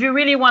 And if you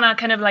really want to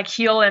kind of like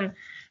heal and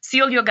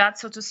seal your gut,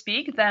 so to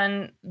speak,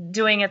 then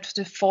doing it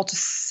to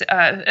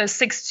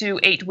 6 to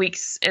 8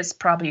 weeks is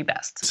probably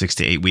best. 6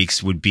 to 8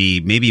 weeks would be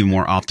maybe a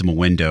more optimal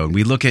window. And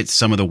we look at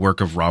some of the work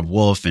of Rob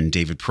Wolf and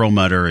David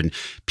Perlmutter and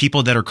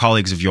people that are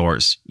colleagues of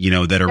yours,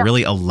 that are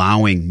really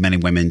allowing men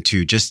and women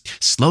to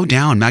just slow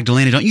down.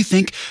 Magdalena, don't you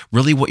think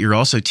really what you're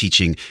also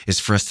teaching is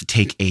for us to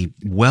take a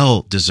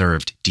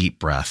well-deserved deep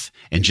breath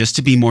and just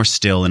to be more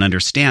still and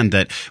understand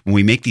that when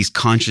we make these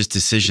conscious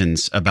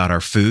decisions about our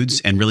foods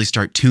and really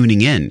start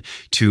tuning in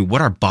to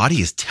what our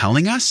body is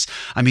telling us.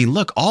 I mean,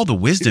 look, all the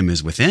wisdom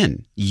is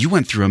within. You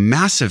went through a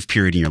massive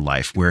period in your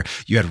life where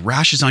you had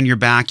rashes on your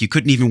back. You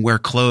couldn't even wear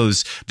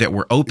clothes that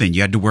were open.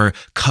 You had to wear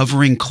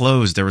covering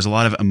clothes. There was a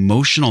lot of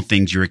emotional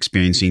things you're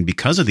experiencing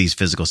because of these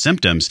physical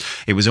symptoms.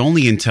 It was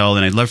only until,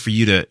 and I'd love for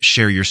you to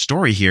share your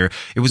story here,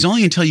 it was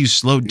only until you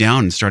slowed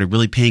down and started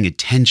really paying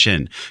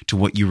attention to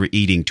what you were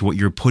eating, to what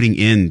you were putting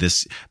in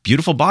this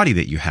beautiful body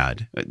that you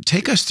had.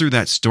 Take us through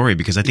that story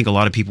because I think a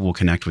lot of people will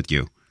connect with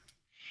you.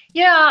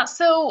 Yeah.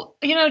 So,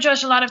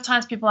 Josh, a lot of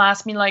times people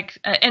ask me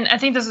and I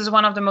think this is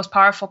one of the most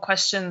powerful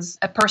questions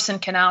a person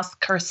can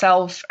ask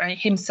herself or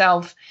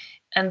himself.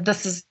 And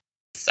this is,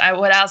 I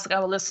would ask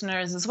our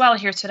listeners as well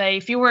here today,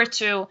 if you were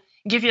to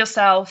give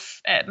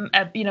yourself,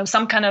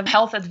 some kind of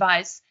health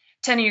advice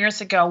 10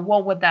 years ago,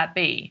 what would that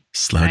be?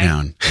 Slow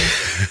down.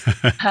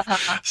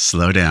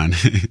 Slow down.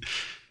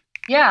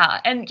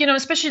 Yeah, and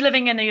especially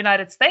living in the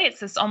United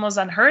States, it's almost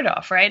unheard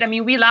of, right? I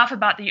mean, we laugh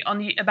about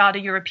the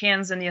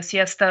Europeans and the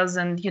siestas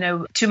and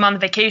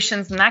 2-month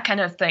vacations and that kind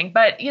of thing,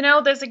 but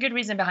there's a good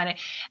reason behind it.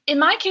 In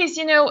my case,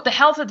 the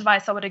health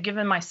advice I would have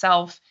given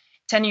myself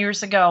 10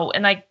 years ago,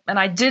 and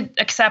I did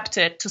accept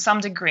it to some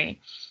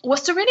degree,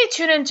 was to really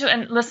tune into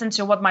and listen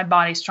to what my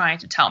body's trying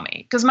to tell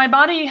me, because my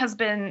body has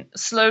been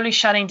slowly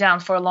shutting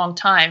down for a long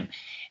time.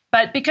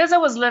 But because I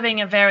was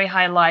living a very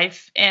high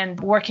life and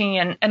working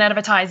in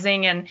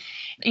advertising and,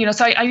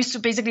 so I used to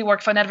basically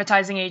work for an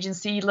advertising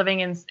agency living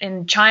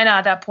in China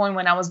at that point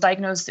when I was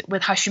diagnosed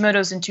with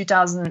Hashimoto's in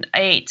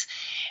 2008.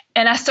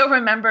 And I still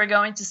remember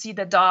going to see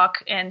the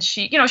doc, and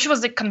she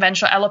was the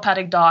conventional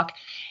allopathic doc.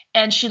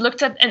 And she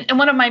looked at, and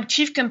one of my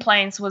chief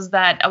complaints was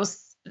that I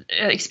was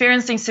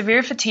experiencing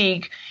severe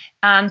fatigue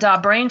and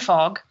brain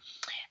fog.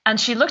 And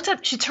she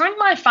turned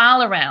my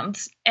file around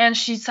and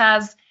she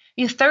says,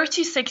 "You're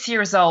 36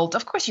 years old.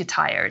 Of course you're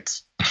tired."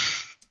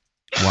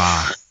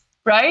 Wow.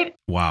 Right?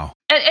 Wow.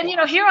 And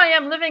here I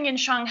am living in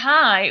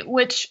Shanghai,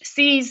 which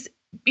sees,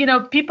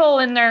 people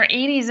in their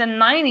 80s and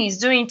 90s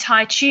doing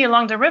Tai Chi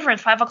along the river at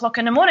 5 o'clock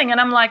in the morning. And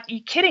I'm like,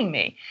 you kidding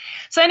me?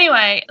 So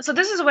anyway,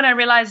 this is when I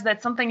realized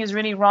that something is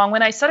really wrong.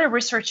 When I started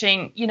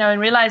researching,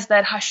 and realized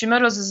that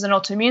Hashimoto's is an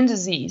autoimmune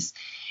disease.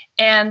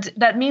 And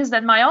that means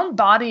that my own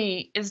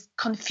body is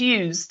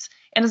confused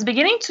and is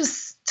beginning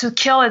to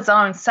kill its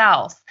own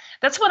cells.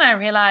 That's when I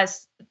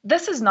realized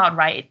this is not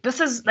right. This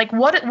is like,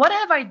 what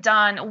have I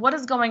done? What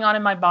is going on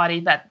in my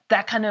body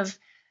that kind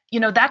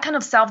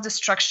of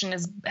self-destruction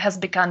has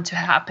begun to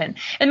happen?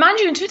 And mind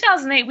you, in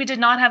 2008, we did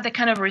not have the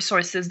kind of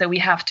resources that we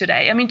have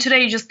today. I mean,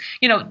 today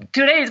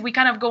today we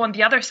kind of go on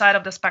the other side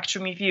of the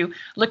spectrum. If you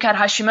look at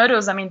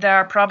Hashimoto's, I mean, there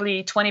are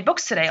probably 20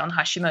 books today on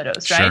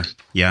Hashimoto's, right? Sure.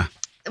 Yeah.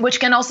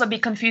 Which can also be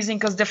confusing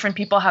because different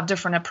people have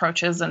different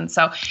approaches. And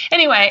so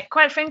anyway,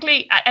 quite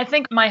frankly, I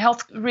think my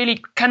health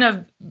really kind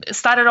of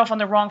started off on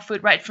the wrong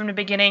foot right from the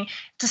beginning.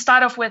 To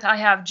start off with, I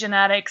have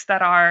genetics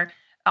that are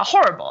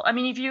horrible. I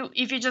mean, if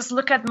you just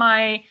look at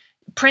my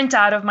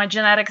printout of my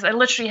genetics, I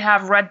literally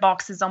have red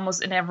boxes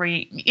almost in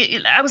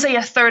I would say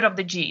a third of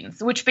the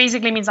genes, which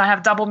basically means I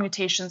have double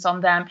mutations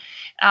on them,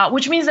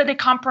 which means that they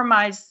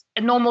compromise a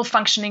normal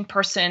functioning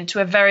person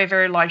to a very,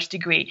 very large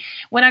degree.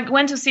 When I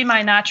went to see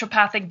my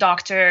naturopathic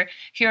doctor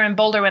here in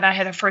Boulder, when I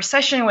had a first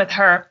session with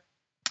her,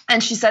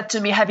 and she said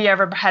to me, "Have you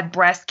ever had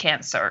breast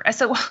cancer?" I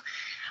said, "Well,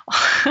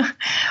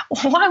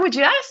 why would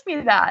you ask me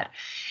that?"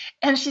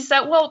 And she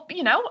said, "Well,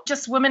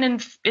 just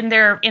women in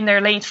their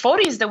late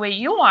 40s, the way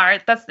you are,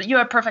 you're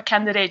a perfect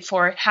candidate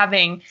for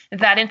having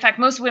that. In fact,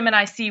 most women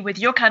I see with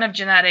your kind of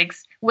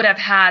genetics would have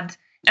had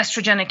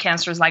estrogenic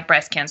cancers like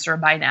breast cancer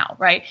by now,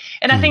 right?"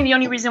 And I think the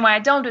only reason why I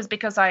don't is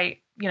because I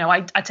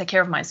take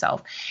care of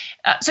myself.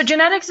 So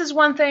genetics is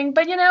one thing,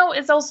 but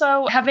it's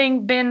also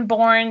having been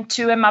born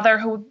to a mother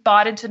who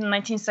bought into the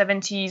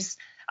 1970s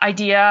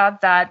idea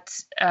that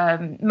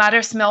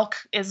mother's milk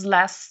is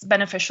less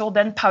beneficial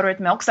than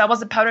powdered milk. So I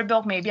was a powdered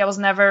milk baby. I was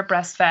never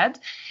breastfed.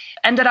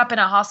 Ended up in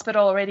a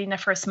hospital already in the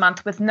first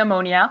month with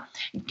pneumonia,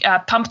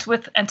 pumped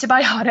with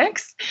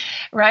antibiotics,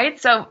 right?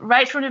 So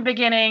right from the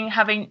beginning,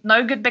 having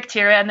no good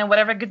bacteria, and then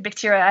whatever good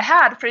bacteria I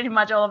had, pretty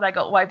much all of that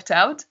got wiped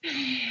out.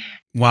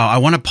 Wow. I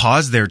want to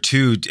pause there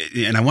too.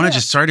 And I want to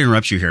just sorry to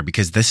interrupt you here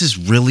because this is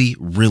really,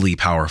 really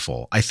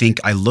powerful. I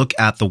think I look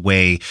at the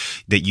way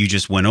that you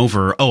just went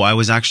over. Oh, I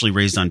was actually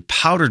raised on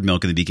powdered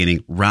milk in the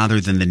beginning rather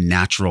than the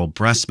natural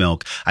breast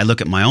milk. I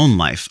look at my own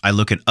life. I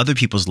look at other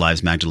people's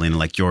lives, Magdalena,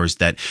 like yours,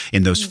 that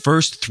in those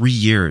first 3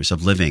 years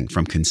of living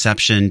from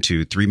conception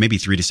to maybe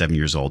 3 to 7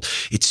 years old,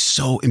 it's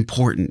so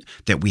important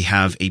that we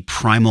have a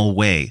primal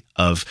way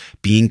of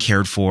being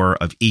cared for,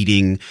 of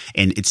eating.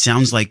 And it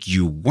sounds like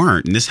you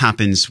weren't. And this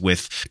happens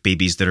with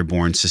babies that are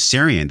born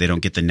cesarean. They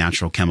don't get the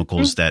natural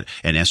chemicals and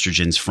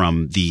estrogens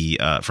from the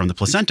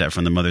placenta,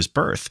 from the mother's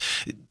birth.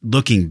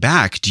 Looking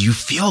back, do you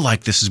feel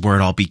like this is where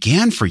it all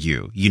began for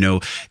you?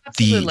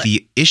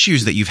 The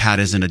issues that you've had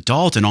as an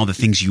adult and all the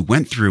things you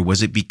went through,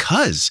 was it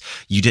because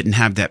you didn't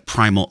have that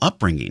primal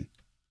upbringing?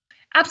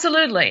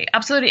 Absolutely.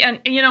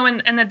 And,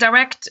 and a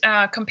direct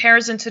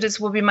comparison to this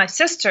will be my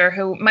sister,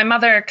 who my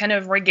mother kind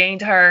of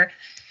regained her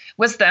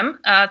wisdom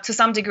to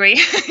some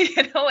degree,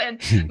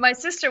 and my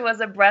sister was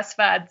a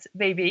breastfed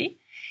baby.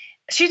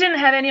 She didn't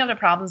have any of the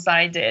problems that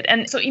I did.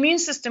 And so immune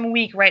system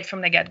weak right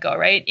from the get-go,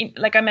 right?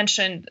 Like I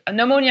mentioned,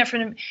 pneumonia,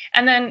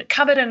 and then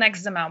covered in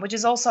eczema, which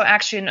is also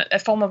actually a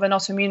form of an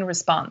autoimmune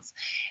response.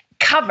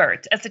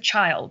 Covered as a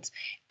child,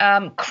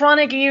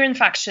 chronic ear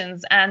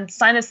infections and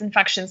sinus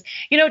infections.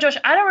 Josh,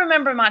 I don't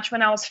remember much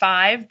when I was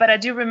 5, but I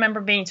do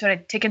remember being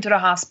taken to the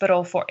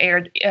hospital for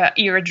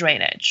ear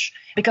drainage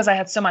because I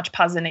had so much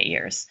pus in the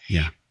ears.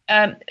 Yeah.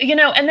 And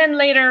then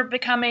later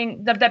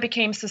that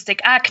became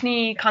cystic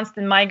acne,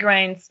 constant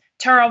migraines,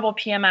 terrible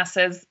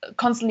PMSs,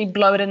 constantly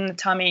bloated in the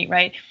tummy,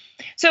 right?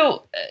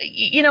 So,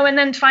 and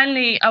then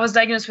finally I was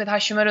diagnosed with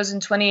Hashimoto's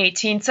in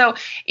 2018. So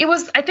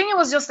I think it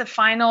was just a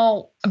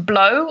final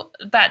blow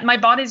that my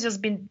body's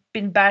just been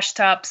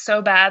bashed up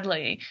so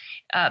badly.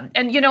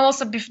 And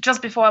also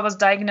just before I was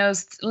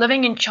diagnosed,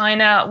 living in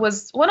China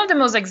was one of the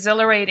most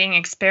exhilarating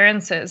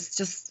experiences.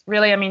 Just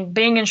really, I mean,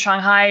 being in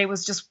Shanghai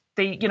was just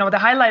the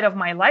highlight of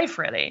my life,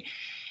 really.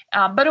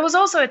 But it was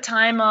also a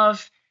time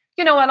of,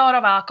 a lot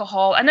of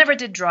alcohol. I never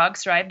did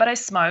drugs, right? But I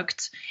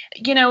smoked,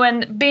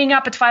 and being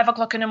up at 5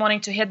 o'clock in the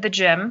morning to hit the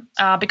gym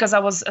because I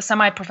was a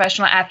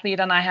semi-professional athlete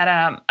and I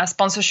had a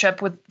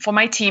sponsorship for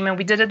my team, and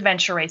we did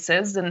adventure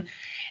races. And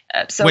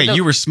so wait,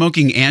 you were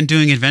smoking and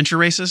doing adventure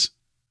races?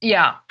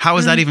 Yeah. How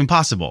is that even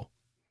possible?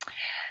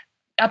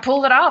 I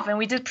pulled it off and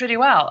we did pretty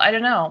well. I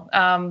don't know.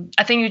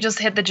 I think you just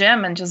hit the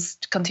gym and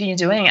just continue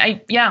doing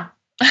it.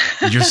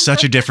 You're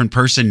such a different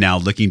person now,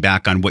 looking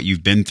back on what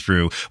you've been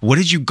through. What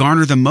did you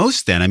garner the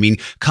most then? I mean,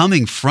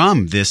 coming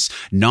from this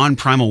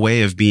non-primal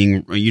way of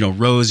being,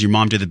 Rose, your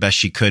mom did the best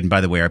she could. And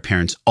by the way, our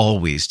parents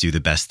always do the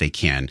best they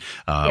can.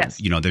 Yes.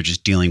 They're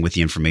just dealing with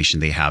the information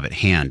they have at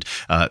hand.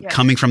 Yes.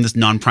 Coming from this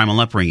non-primal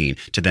upbringing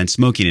to then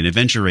smoking and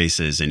adventure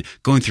races and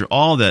going through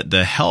all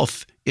the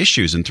health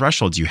issues and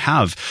thresholds you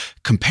have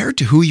compared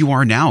to who you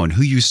are now and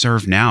who you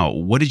serve now.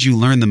 What did you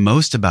learn the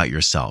most about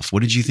yourself?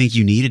 What did you think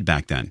you needed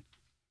back then?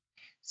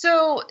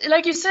 So,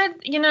 like you said,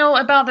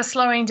 about the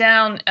slowing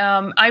down,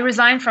 I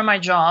resigned from my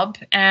job,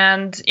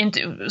 and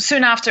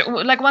soon after,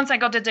 like once I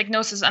got the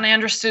diagnosis and I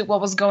understood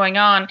what was going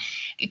on,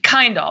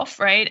 kind of,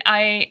 right?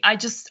 I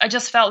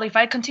just felt if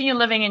I continue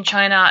living in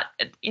China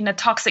in a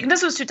toxic,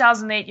 this was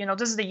 2008,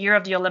 this is the year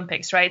of the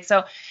Olympics, right?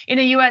 So in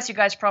the US, you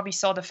guys probably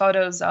saw the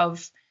photos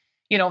of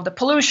the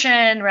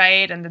pollution,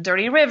 right, and the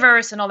dirty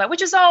rivers and all that,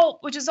 which is all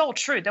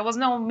true. There was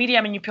no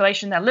media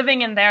manipulation. That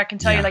living in there, I can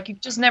tell you, like, you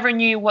just never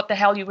knew what the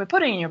hell you were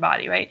putting in your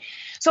body, right?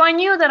 So I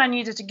knew that I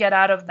needed to get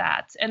out of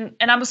that, and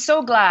I was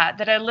so glad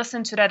that I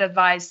listened to that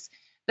advice.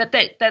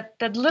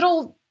 That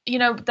little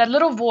that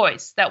little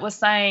voice that was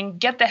saying,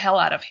 get the hell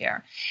out of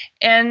here.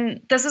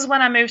 And this is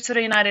when I moved to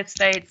the United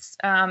States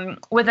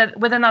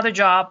with another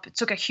job,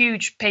 took a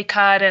huge pay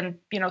cut and,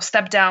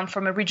 stepped down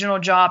from a regional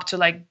job to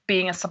like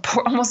being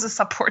almost a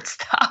support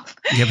staff.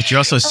 Yeah, but you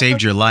also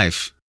saved your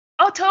life.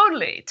 Oh,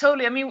 totally.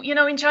 I mean,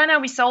 in China,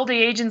 we sold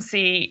the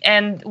agency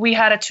and we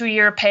had a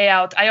 2-year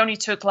payout. I only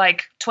took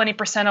like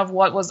 20% of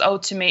what was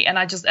owed to me, and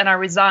I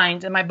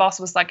resigned. And my boss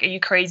was like, are you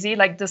crazy?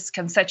 Like, this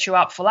can set you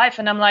up for life.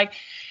 And I'm like,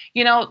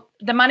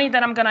 the money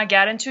that I'm going to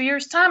get in 2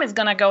 years' time is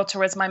going to go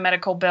towards my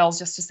medical bills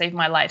just to save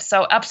my life.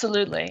 So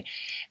absolutely.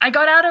 I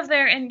got out of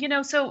there.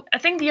 And, so I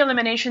think the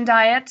elimination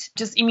diet,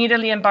 just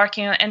immediately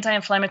embarking on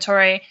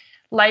anti-inflammatory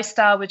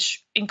lifestyle,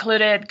 which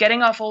included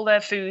getting off all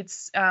the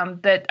foods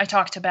that I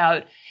talked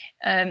about,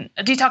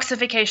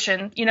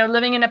 detoxification,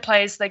 living in a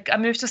place like I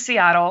moved to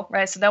Seattle,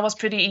 right? So that was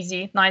pretty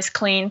easy, nice,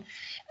 clean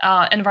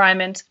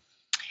environment.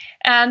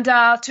 And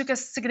took a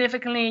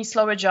significantly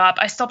slower job.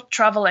 I stopped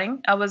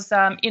traveling. I was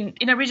in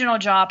a regional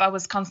job. I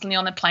was constantly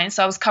on a plane.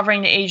 So I was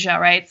covering Asia,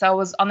 right? So I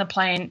was on the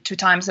plane 2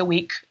 times a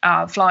week,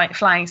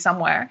 flying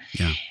somewhere.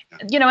 Yeah.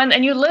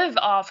 And you live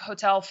off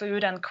hotel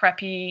food and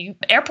crappy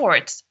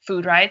airport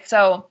food, right?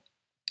 So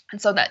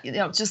that,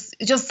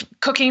 just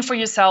cooking for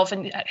yourself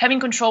and having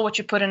control what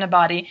you put in the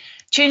body.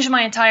 Changed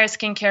my entire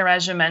skincare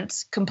regimen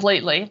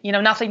completely.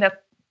 Nothing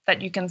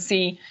that you can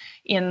see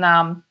in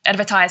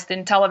advertised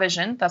in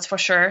television, that's for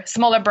sure.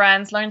 Smaller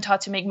brands, learned how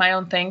to make my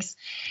own things.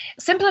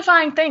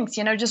 Simplifying things,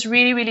 just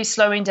really, really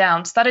slowing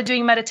down. Started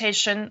doing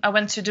meditation. I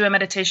went to do a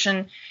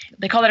meditation.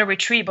 They call it a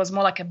retreat, but it was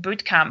more like a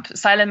boot camp,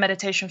 silent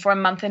meditation for a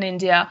month in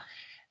India.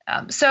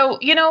 So,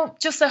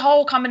 just a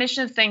whole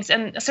combination of things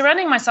and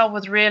surrounding myself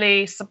with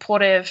really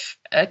supportive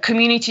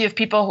community of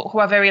people who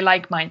are very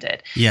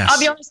like-minded. Yes. I'll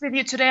be honest with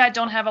you, today I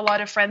don't have a lot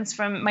of friends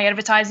from my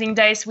advertising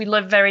days. We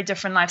live very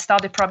different lifestyle.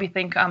 They probably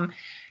think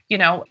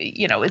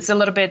it's a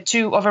little bit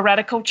too of a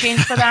radical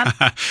change for them.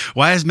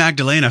 Why is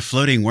Magdalena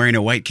floating wearing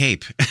a white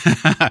cape?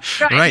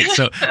 Right.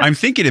 So I'm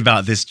thinking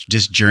about this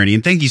journey,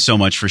 and thank you so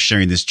much for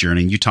sharing this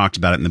journey. You talked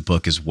about it in the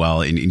book as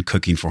well, in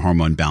Cooking for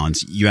Hormone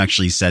Balance. You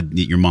actually said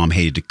that your mom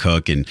hated to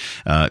cook, and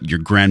your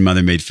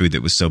grandmother made food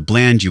that was so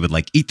bland you would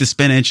like eat the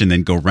spinach and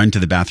then go run to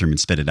the bathroom and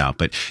spit it out.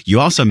 But you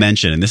also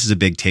mentioned, and this is a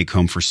big take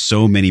home for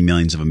so many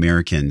millions of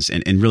Americans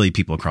and really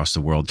people across the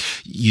world,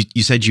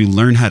 you said you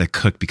learned how to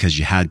cook because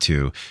you had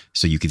to,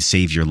 so you could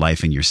save your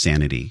life and your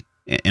sanity.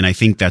 And I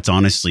think that's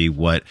honestly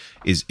what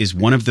is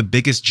one of the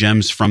biggest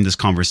gems from this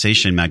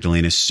conversation,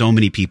 Magdalena. So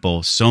many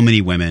people, so many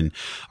women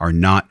are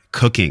not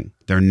cooking.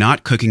 They're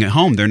not cooking at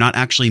home. They're not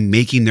actually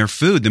making their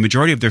food. The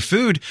majority of their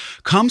food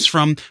comes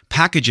from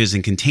packages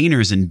and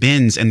containers and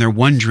bins, and they're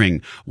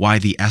wondering why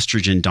the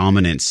estrogen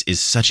dominance is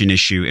such an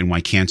issue and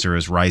why cancer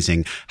is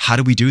rising. How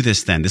do we do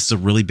this then? This is a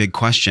really big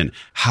question.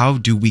 How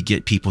do we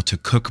get people to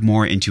cook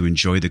more and to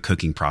enjoy the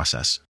cooking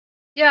process?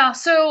 Yeah.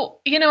 So,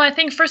 I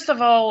think first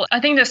of all, I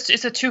think this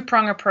is a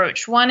 2-prong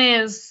approach. One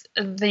is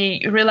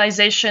the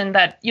realization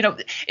that,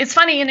 it's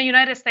funny in the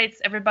United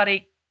States,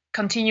 everybody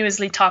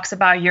continuously talks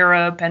about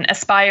Europe and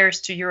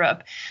aspires to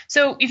Europe.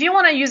 So if you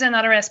want to use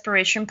another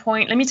aspiration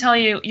point, let me tell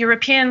you,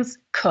 Europeans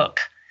cook.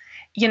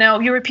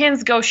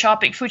 Europeans go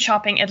food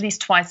shopping at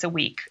least twice a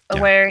week,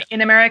 where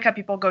in America,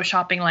 people go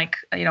shopping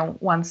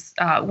twice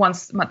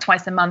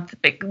a month,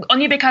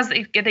 only because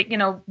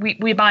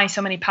we buy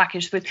so many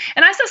packaged foods.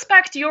 And I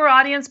suspect your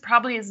audience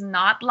probably is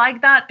not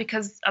like that,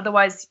 because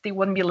otherwise they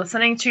wouldn't be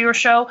listening to your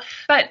show.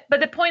 But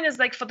the point is,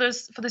 like, for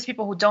those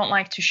people who don't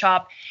like to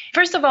shop,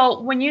 first of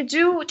all, when you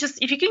do,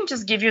 if you can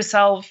just give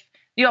yourself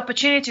the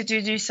opportunity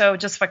to do so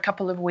just for a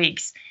couple of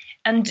weeks,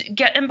 and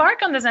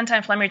embark on this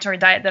anti-inflammatory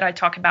diet that I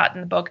talk about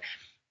in the book,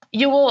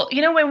 you will,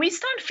 when we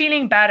start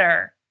feeling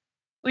better,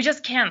 we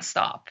just can't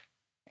stop.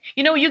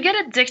 You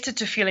get addicted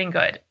to feeling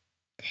good.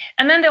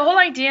 And then the whole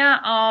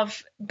idea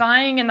of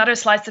buying another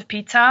slice of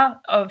pizza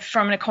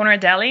from a corner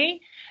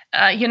deli,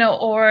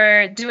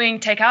 or doing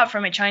takeout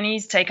from a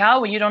Chinese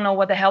takeout where you don't know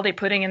what the hell they're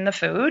putting in the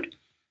food,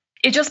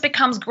 it just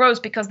becomes gross,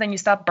 because then you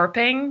start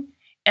burping.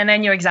 And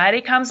then your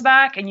anxiety comes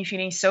back, and you're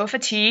feeling so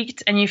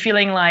fatigued, and you're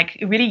feeling like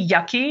really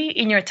yucky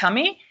in your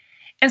tummy.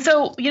 And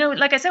so,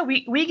 like I said,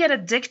 we get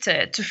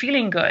addicted to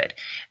feeling good.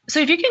 So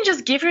if you can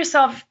just give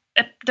yourself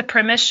the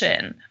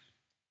permission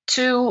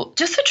to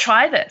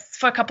try this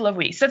for a couple of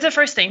weeks, that's the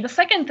first thing. The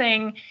second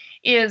thing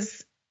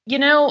is,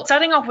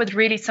 starting off with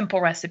really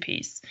simple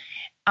recipes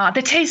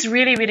that taste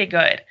really, really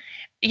good.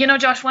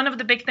 Josh, one of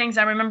the big things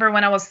I remember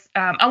when I was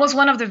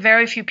one of the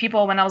very few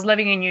people when I was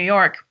living in New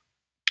York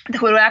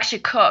who would actually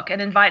cook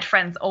and invite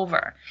friends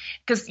over,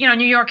 because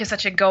New York is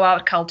such a go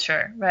out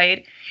culture,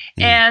 right?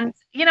 And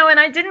and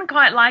I didn't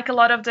quite like a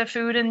lot of the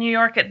food in New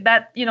York at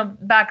that,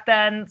 back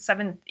then,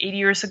 7-8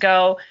 years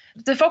ago.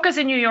 The focus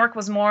in New York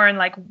was more in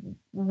like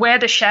where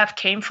the chef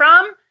came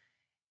from,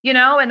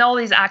 and all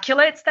these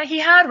accolades that he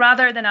had,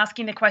 rather than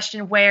asking the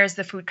question, where's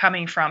the food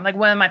coming from? Like,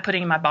 what am I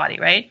putting in my body,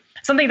 right?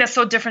 Something that's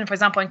so different, for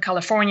example, in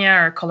California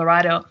or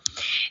Colorado.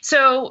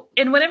 So,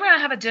 and whenever I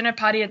have a dinner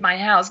party at my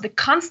house, the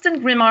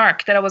constant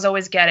remark that I was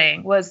always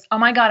getting was, oh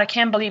my God, I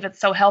can't believe it's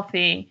so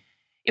healthy.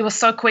 It was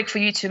so quick for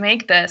you to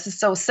make this. It's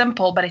so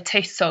simple, but it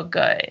tastes so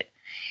good.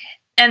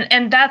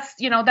 And that's,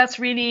 that's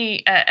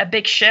really a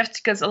big shift,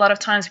 because a lot of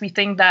times we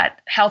think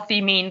that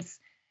healthy means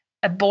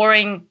a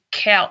boring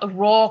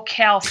raw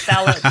kale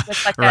salad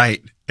with like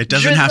right. It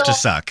doesn't have to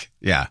suck.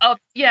 Yeah.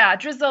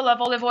 Drizzle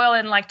of olive oil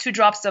and like 2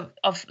 drops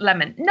of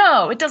lemon.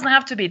 No, it doesn't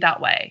have to be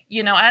that way.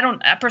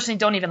 I personally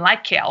don't even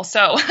like kale.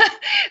 So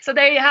so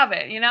there you have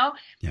it, Yeah.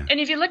 And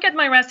if you look at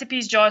my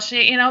recipes, Josh,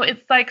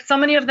 it's like so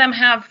many of them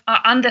have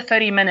under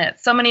 30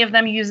 minutes. So many of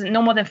them use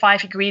no more than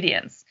 5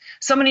 ingredients.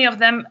 So many of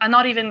them are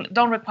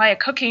don't require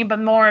cooking, but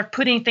more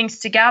putting things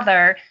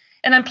together.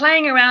 And I'm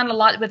playing around a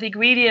lot with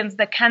ingredients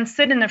that can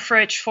sit in the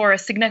fridge for a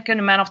significant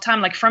amount of time,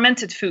 like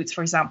fermented foods,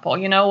 for example,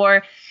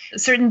 or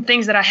certain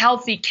things that are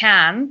healthy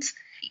canned.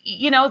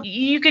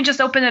 You can just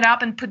open it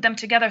up and put them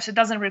together, so it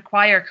doesn't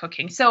require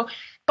cooking. So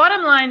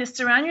bottom line is,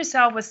 surround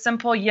yourself with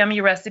simple,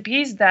 yummy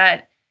recipes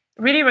that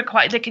really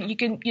require, you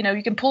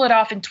can pull it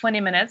off in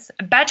 20 minutes.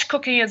 Batch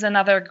cooking is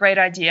another great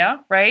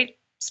idea, right?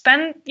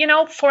 Spend,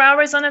 4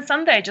 hours on a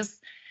Sunday, just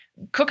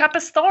cook up a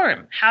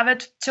storm, have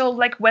it till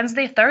like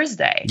Wednesday,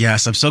 Thursday.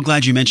 Yes, I'm so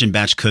glad you mentioned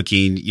batch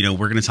cooking.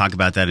 We're going to talk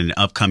about that in an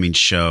upcoming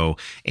show.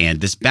 And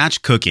this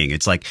batch cooking,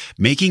 it's like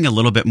making a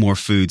little bit more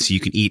food so you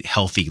can eat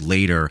healthy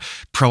later.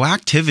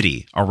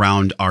 Proactivity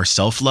around our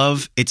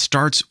self-love, it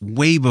starts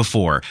way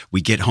before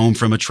we get home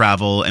from a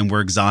travel and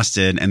we're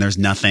exhausted and there's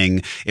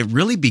nothing. It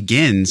really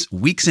begins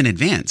weeks in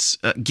advance.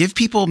 Give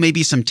people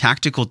maybe some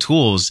tactical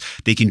tools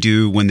they can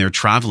do when they're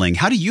traveling.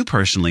 How do you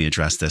personally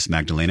address this,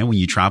 Magdalena, when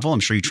you travel?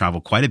 I'm sure you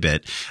travel quite a bit.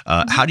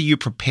 How do you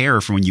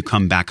prepare for when you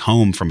come back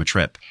home from a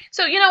trip?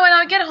 So, when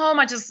I get home,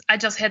 I just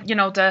hit,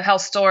 the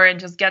health store and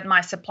just get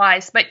my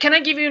supplies. But can I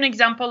give you an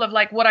example of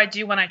like what I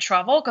do when I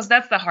travel? Because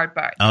that's the hard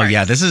part. Oh,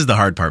 yeah. This is the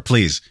hard part.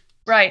 Please.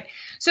 Right.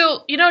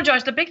 So,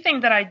 Josh, the big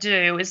thing that I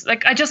do is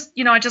like,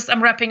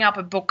 I'm wrapping up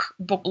a book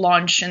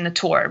launch in the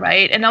tour.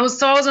 Right. And I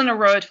was on the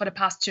road for the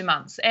past 2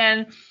 months.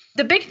 And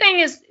the big thing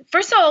is,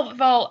 first of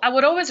all, I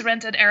would always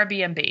rent an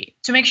Airbnb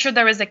to make sure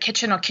there is a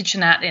kitchen or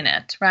kitchenette in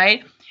it.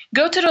 Right.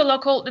 Go to the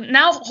local,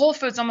 now Whole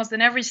Foods almost in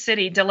every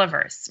city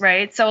delivers,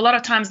 right? So a lot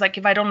of times, like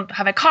if I don't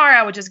have a car,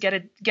 I would just get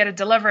it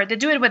delivered. They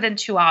do it within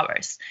 2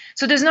 hours.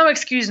 So there's no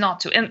excuse not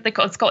to.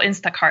 It's called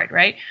Instacart,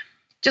 right?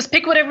 Just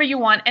pick whatever you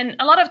want. And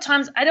a lot of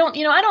times I don't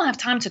have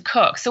time to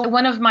cook. So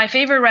one of my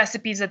favorite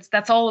recipes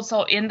that's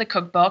also in the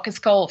cookbook is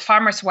called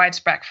Farmer's Wife's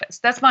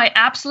Breakfast. That's my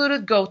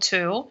absolute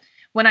go-to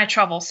when I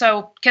travel.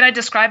 So can I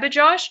describe it,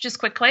 Josh, just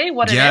quickly,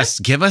 what it is? Yes,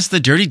 give us the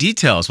dirty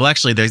details. Well,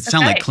 actually, they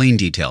sound like clean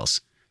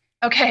details.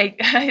 Okay.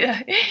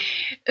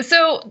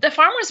 So the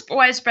Farmer's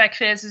Wife's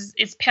Breakfast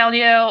is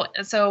paleo.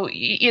 So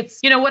it's,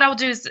 what I'll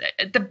do is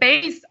the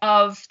base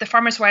of the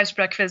Farmer's Wife's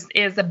Breakfast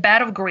is a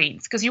bed of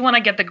greens, because you want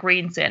to get the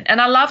greens in.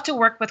 And I love to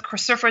work with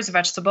cruciferous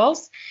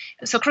vegetables.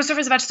 So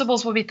cruciferous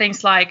vegetables will be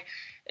things like,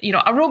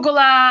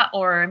 arugula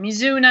or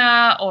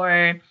mizuna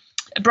or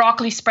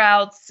broccoli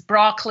sprouts,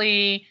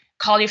 broccoli,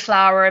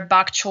 cauliflower,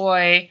 bok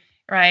choy,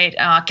 right?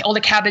 All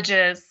the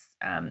cabbages,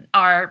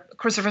 are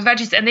cruciferous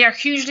veggies, and they are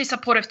hugely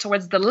supportive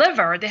towards the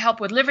liver. They help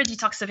with liver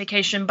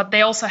detoxification, but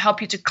they also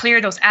help you to clear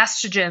those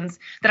estrogens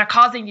that are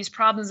causing these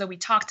problems that we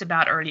talked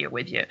about earlier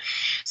with you.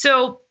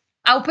 So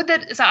I'll put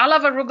that. So I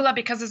love arugula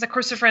because it's a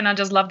crucifer, and I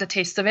just love the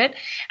taste of it.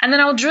 And then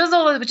I'll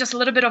drizzle it with just a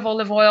little bit of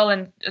olive oil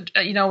and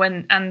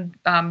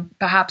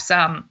perhaps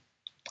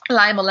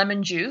lime or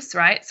lemon juice,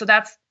 right? So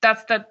that's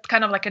the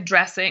kind of like a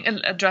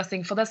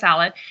dressing for the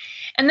salad.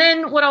 And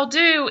then what I'll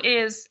do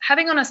is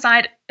having on a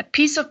side a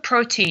piece of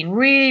protein.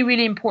 Really,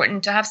 really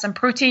important to have some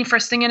protein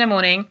first thing in the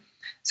morning.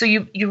 So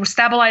you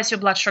stabilize your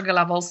blood sugar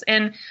levels.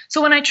 And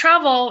so when I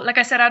travel, like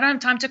I said, I don't have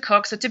time to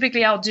cook. So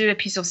typically I'll do a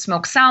piece of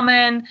smoked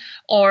salmon,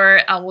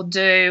 or I will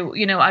do,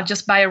 I'll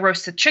just buy a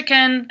roasted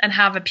chicken and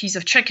have a piece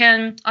of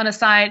chicken on the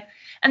side.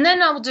 And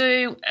then I'll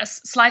do a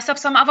slice of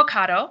some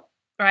avocado,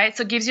 right?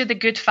 So it gives you the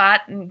good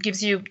fat and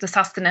gives you the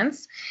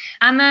sustenance.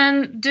 And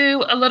then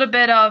do a little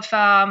bit of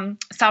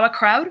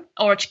sauerkraut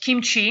or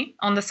kimchi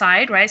on the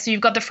side, right? So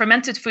you've got the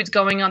fermented foods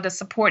going on,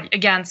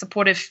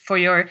 supportive for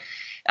your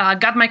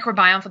gut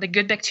microbiome, for the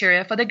good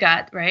bacteria, for the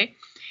gut, right?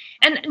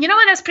 And you know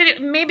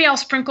what, maybe I'll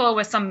sprinkle it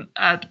with some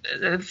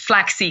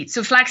flaxseed.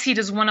 So flaxseed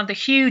is one of the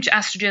huge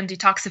estrogen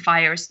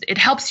detoxifiers. It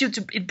helps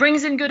it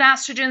brings in good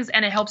estrogens,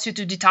 and it helps you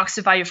to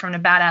detoxify you from the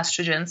bad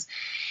estrogens.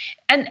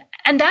 And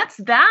that's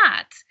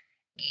that.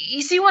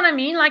 You see what I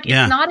mean? Like,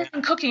 it's not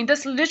even cooking.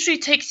 This literally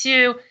takes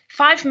you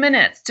 5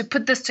 minutes to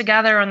put this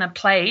together on a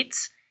plate.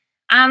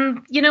 And,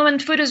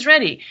 and food is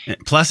ready.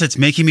 Plus, it's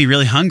making me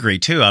really hungry,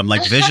 too. I'm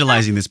like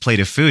visualizing this plate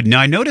of food.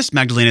 Now, I noticed,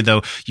 Magdalena,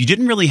 though, you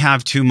didn't really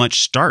have too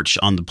much starch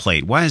on the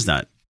plate. Why is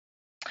that?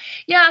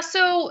 Yeah,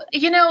 so,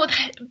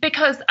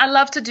 because I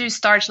love to do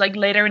starch like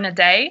later in the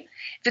day.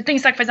 The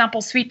things like, for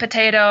example, sweet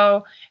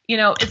potato,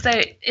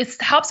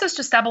 it helps us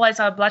to stabilize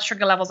our blood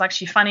sugar levels,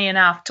 actually, funny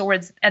enough,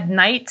 towards at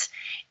night.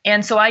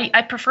 And so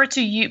I prefer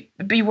to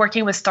be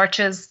working with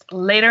starches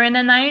later in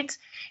the night.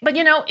 But,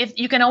 if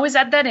you can always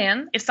add that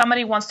in. If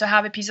somebody wants to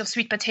have a piece of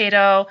sweet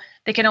potato,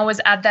 they can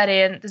always add that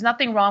in. There's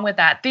nothing wrong with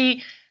that.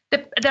 The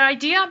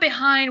idea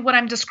behind what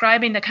I'm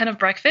describing, the kind of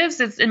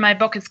breakfast, is in my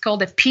book. It's called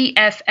the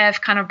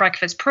PFF kind of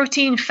breakfast: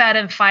 protein, fat,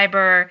 and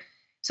fiber.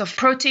 So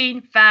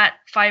protein, fat,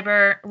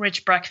 fiber,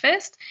 rich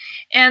breakfast.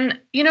 And,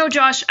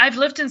 Josh, I've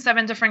lived in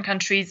 7 different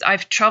countries.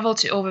 I've traveled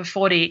to over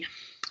 40.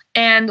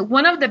 And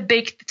one of the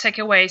big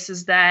takeaways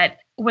is that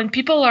when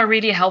people are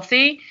really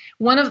healthy,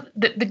 one of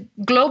the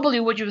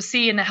globally what you will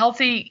see in the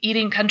healthy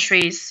eating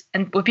countries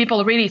and where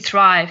people really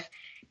thrive,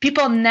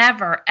 people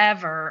never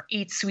ever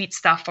eat sweet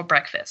stuff for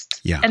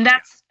breakfast. Yeah. And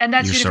that's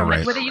You're so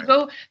right. Whether you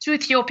go to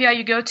Ethiopia,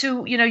 you go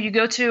to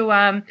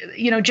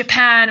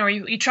Japan, or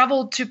you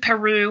travel to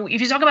Peru.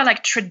 If you talk about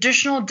like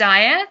traditional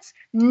diets,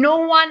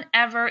 no one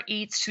ever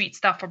eats sweet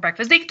stuff for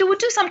breakfast. They would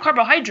do some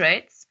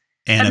carbohydrates.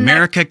 And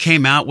America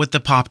came out with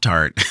the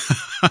Pop-Tart.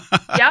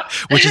 Yep.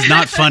 Which is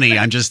not funny.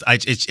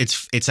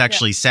 It's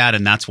actually sad,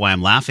 and that's why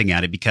I'm laughing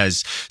at it,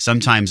 because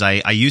sometimes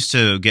I used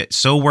to get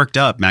so worked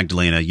up,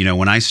 Magdalena.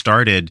 When I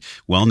started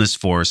Wellness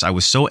Force, I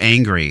was so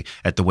angry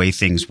at the way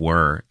things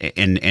were.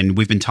 And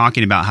we've been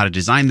talking about how to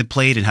design the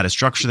plate and how to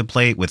structure the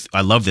plate with,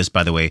 I love this,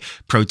 by the way,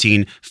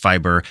 protein,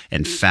 fiber,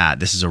 and fat.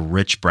 This is a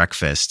rich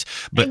breakfast.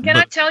 But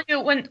I tell you,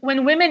 when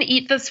women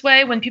eat this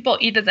way, when people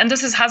eat this, and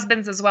this is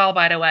husbands as well,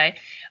 by the way,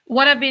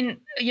 what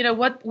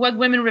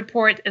women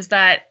report is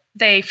that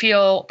they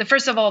feel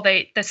first of all,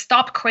 they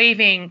stop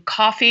craving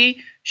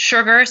coffee,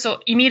 sugar. So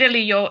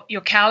immediately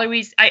your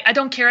calories, I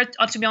don't care,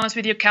 to be honest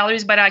with you,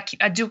 calories, but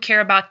I do care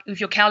about if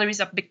your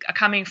calories are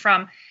coming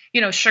from,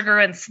 sugar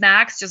and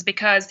snacks, just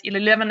because at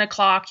 11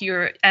 o'clock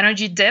your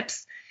energy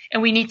dips.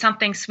 And we need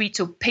something sweet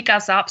to pick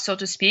us up, so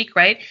to speak,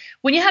 right?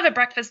 When you have a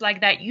breakfast like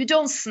that, you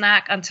don't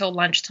snack until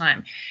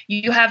lunchtime.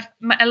 You have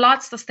a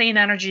lot sustained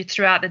energy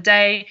throughout the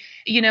day.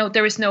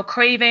 There is no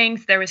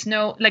cravings. There is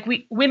no,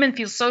 women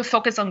feel so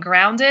focused on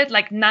grounded,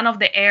 like none of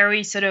the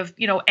airy sort of,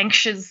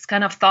 anxious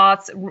kind of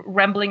thoughts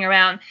rambling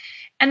around.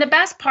 And the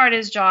best part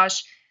is,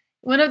 Josh,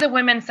 one of the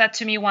women said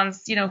to me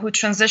once, who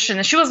transitioned,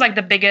 and she was like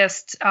the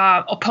biggest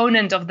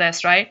opponent of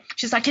this, right?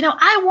 She's like,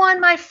 I want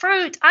my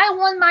fruit. I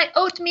want my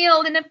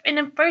oatmeal in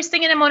the first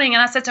thing in the morning.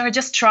 And I said to her,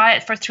 just try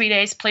it for 3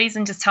 days, please,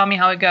 and just tell me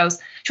how it goes.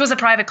 She was a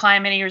private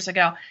client many years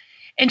ago.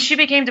 And she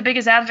became the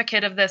biggest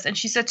advocate of this. And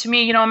she said to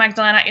me,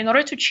 Magdalena, in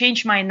order to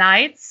change my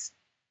nights,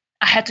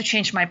 I had to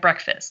change my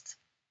breakfast.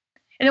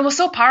 And it was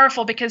so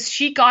powerful because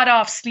she got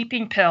off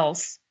sleeping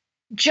pills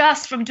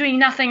just from doing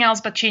nothing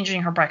else but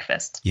changing her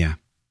breakfast. Yeah.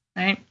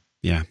 Right?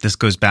 Yeah, this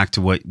goes back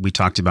to what we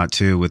talked about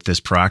too with this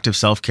proactive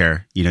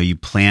self-care. You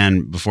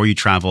plan before you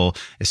travel.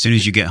 As soon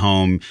as you get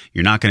home,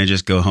 you're not going to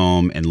just go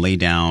home and lay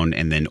down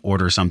and then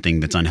order something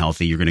that's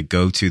unhealthy. You're going to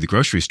go to the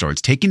grocery store.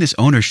 It's taking this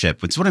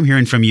ownership. It's what I'm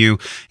hearing from you.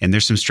 And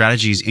there's some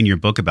strategies in your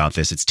book about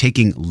this. It's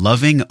taking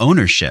loving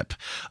ownership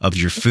of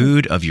your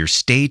food, of your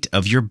state,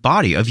 of your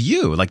body, of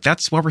you. Like,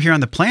 that's why we're here on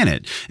the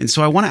planet. And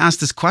so I want to ask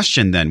this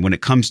question then, when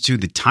it comes to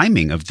the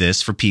timing of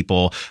this for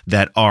people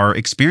that are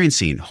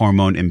experiencing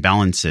hormone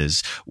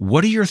imbalances.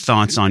 What are your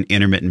thoughts on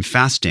intermittent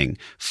fasting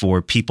for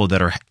people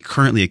that are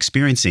currently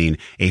experiencing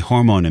a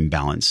hormone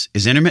imbalance?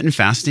 Is intermittent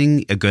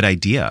fasting a good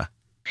idea?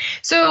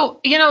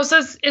 So,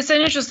 it's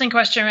an interesting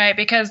question, right?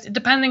 Because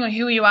depending on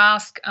who you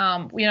ask,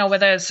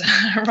 whether it's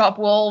Rob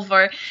Wolf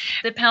or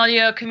the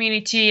paleo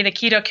community, the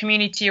keto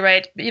community,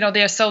 right?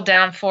 They're so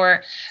down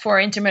for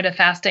intermittent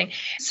fasting.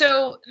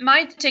 So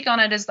my take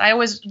on it is I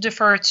always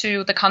defer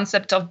to the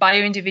concept of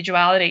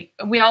bioindividuality.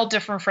 We all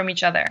differ from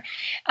each other.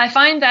 I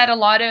find that a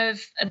lot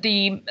of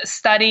the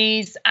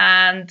studies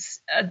and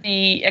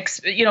the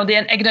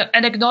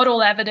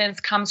anecdotal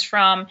evidence comes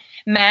from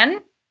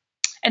men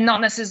and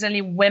not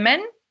necessarily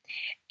women.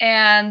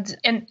 And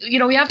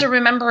we have to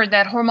remember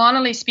that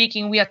hormonally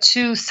speaking, we are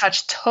two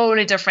such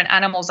totally different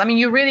animals. I mean,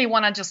 you really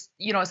want to just,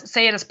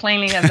 say it as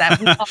plainly as that.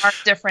 We are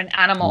different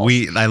animals.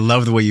 I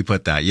love the way you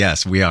put that.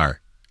 Yes, we are.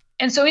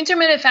 And so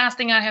intermittent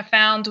fasting, I have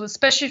found,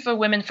 especially for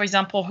women, for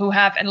example, who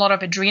have a lot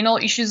of adrenal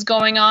issues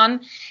going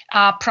on,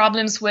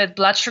 problems with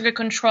blood sugar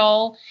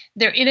control,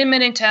 their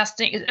intermittent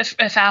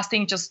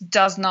fasting just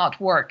does not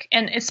work.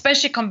 And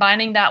especially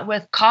combining that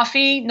with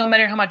coffee, no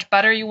matter how much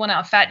butter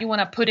fat you want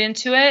to put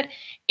into it,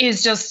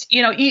 is just,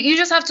 you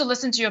just have to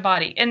listen to your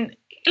body. And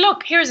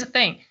look, here's the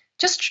thing.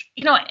 Just,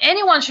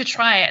 anyone should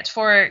try it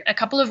for a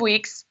couple of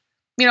weeks,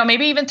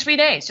 maybe even 3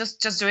 days.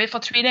 Just do it for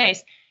 3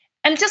 days.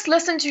 And just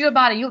listen to your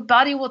body. Your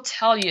body will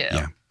tell you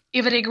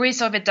if it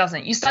agrees or if it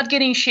doesn't. You start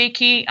getting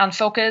shaky,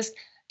 unfocused.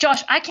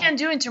 Josh, I can't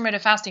do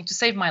intermittent fasting to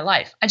save my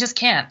life. I just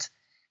can't,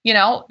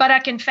 but I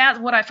can fast.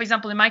 For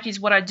example, in my case,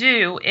 what I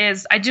do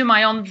is I do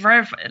my own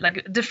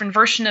different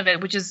version of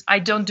it, which is I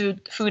don't do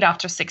food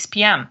after 6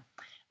 p.m.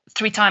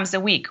 3 times a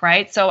week,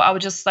 right? So I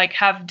would just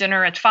have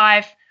dinner at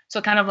 5.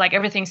 So kind of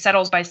everything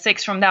settles by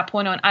 6. From that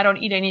point on, I don't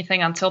eat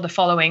anything until the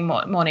following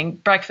morning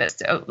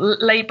breakfast,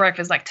 late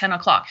breakfast, 10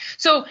 o'clock.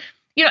 So,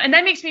 and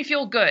that makes me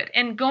feel good.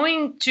 And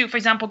going to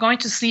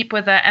sleep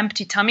with an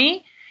empty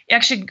tummy, it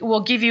actually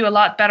will give you a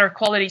lot better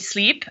quality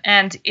sleep,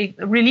 and it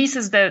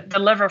releases the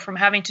liver from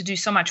having to do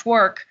so much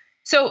work.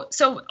 So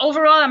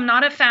overall, I'm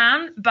not a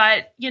fan,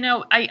 but,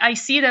 I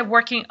see that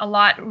working a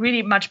lot,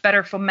 really much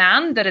better for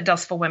men than it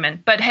does for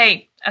women. But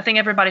hey, I think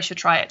everybody should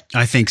try it.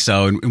 I think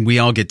so. And we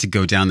all get to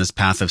go down this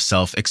path of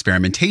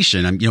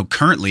self-experimentation.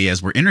 Currently,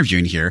 as we're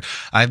interviewing here,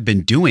 I've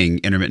been doing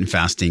intermittent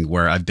fasting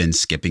where I've been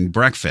skipping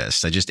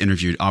breakfast. I just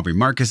interviewed Aubrey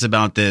Marcus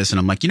about this. And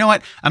I'm like, you know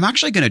what? I'm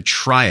actually going to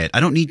try it.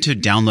 I don't need to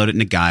download it in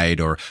a guide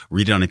or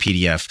read it on a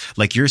PDF.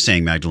 Like you're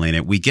saying,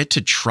 Magdalena, we get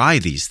to try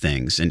these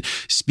things. And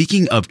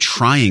speaking of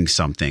trying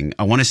something,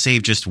 I want to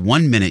save just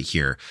 1 minute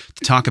here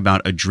to talk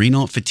about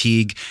adrenal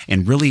fatigue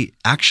and really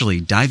actually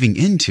diving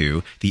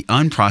into the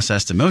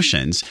unprocessed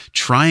emotions,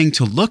 trying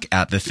to look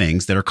at the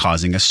things that are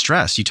causing us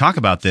stress. You talk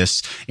about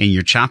this in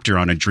your chapter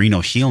on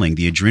adrenal healing,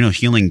 the adrenal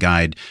healing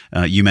guide.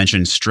 You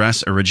mentioned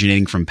stress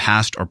originating from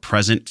past or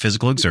present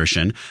physical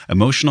exertion,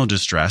 emotional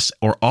distress,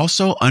 or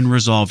also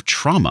unresolved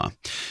trauma.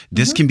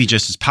 This can be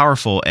just as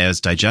powerful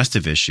as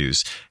digestive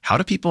issues. How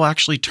do people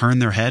actually turn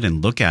their head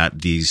and look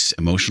at these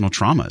emotional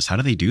traumas? How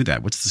do they do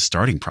that? What's the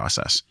starting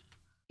process?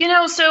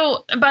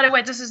 So by the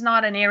way, this is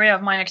not an area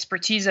of my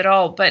expertise at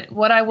all, but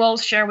what I will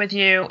share with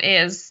you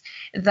is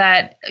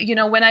that,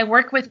 when I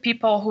work with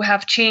people who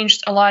have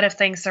changed a lot of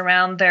things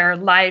around their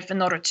life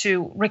in order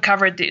to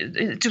recover,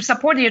 to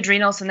support the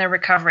adrenals in their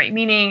recovery,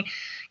 meaning,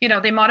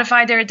 they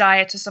modify their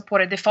diet to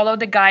support it. They follow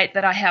the guide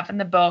that I have in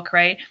the book,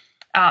 right?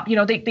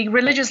 They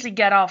religiously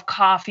get off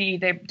coffee.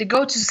 They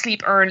go to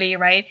sleep early,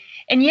 right?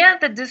 And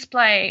yet they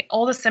display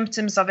all the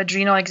symptoms of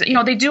adrenal,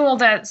 they do all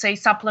that, say,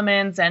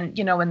 supplements and,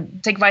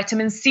 and take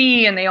vitamin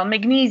C and they on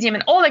magnesium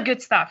and all that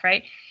good stuff,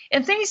 right?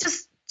 And things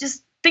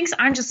just things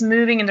aren't just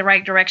moving in the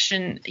right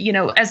direction,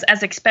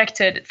 as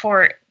expected.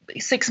 For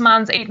 6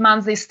 months, 8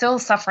 months, they're still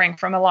suffering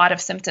from a lot of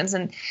symptoms.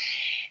 And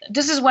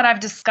this is what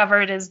I've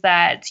discovered is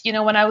that,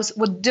 when I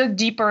would dig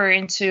deeper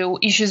into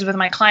issues with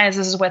my clients,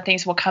 this is where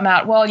things will come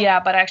out. Well,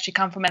 yeah, but I actually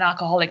come from an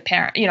alcoholic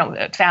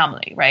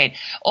family, right?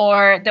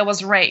 Or there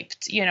was rape,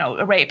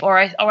 or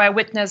I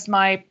witnessed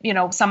my,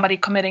 somebody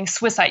committing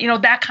suicide,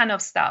 that kind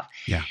of stuff.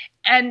 Yeah.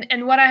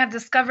 And what I have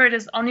discovered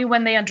is only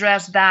when they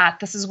address that,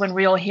 this is when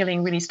real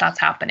healing really starts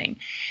happening.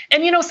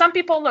 And, some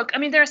people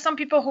there are some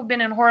people who've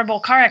been in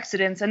horrible car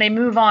accidents and they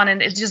move on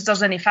and it just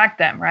doesn't affect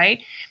them,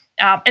 right?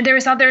 And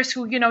there's others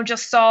who,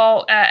 just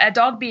saw a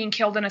dog being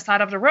killed on the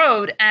side of the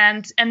road,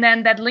 and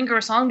then that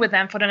lingers on with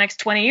them for the next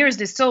 20 years.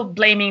 They're still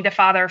blaming the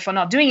father for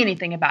not doing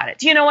anything about it.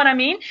 Do you know what I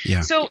mean?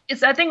 Yeah. So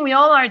I think we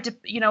all are,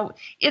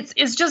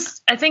 it's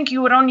just, I think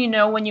you would only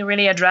know when you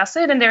really address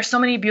it. And there's so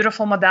many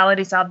beautiful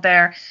modalities out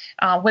there,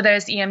 whether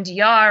it's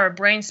EMDR or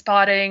brain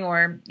spotting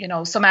or,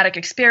 somatic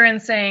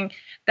experiencing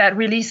that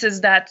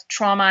releases that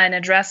trauma and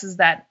addresses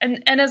that.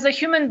 And as a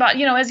human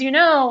body,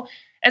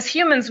 as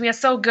humans, we are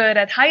so good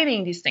at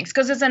hiding these things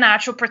because it's a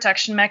natural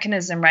protection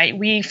mechanism, right?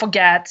 We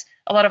forget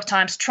a lot of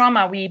times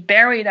trauma. We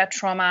bury that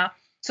trauma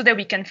so that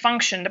we can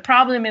function. The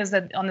problem is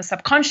that on the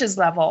subconscious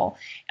level,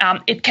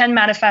 it can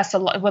manifest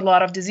with a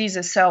lot of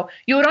diseases. So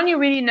you would only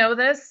really know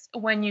this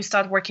when you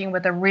start working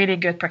with a really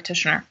good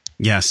practitioner.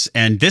 Yes.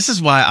 And this is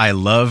why I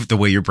love the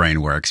way your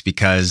brain works,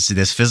 because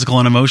this physical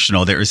and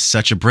emotional, there is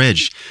such a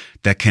bridge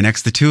that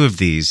connects the two of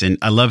these. And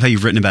I love how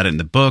you've written about it in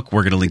the book.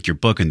 We're going to link your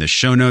book in the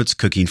show notes,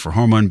 Cooking for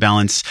Hormone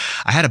Balance.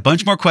 I had a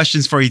bunch more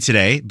questions for you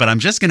today, but I'm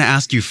just going to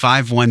ask you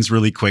 5 ones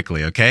really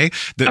quickly, okay?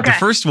 The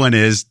first one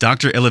is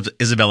Dr.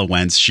 Isabella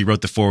Wentz. She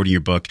wrote the foreword in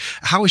your book.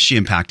 How has she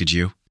impacted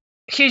you?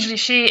 Hugely.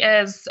 She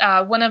is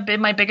one of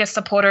my biggest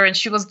supporters, and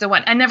she was the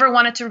one. I never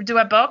wanted to do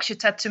a book. She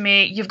said to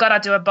me, you've got to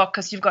do a book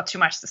because you've got too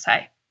much to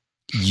say.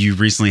 You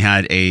recently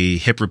had a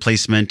hip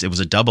replacement. It was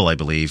a double, I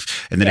believe.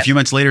 And then a few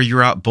months later, you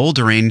were out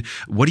bouldering.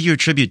 What do you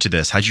attribute to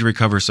this? How'd you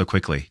recover so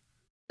quickly?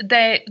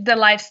 The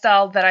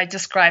lifestyle that I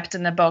described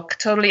in the book,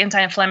 totally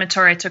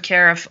anti-inflammatory, took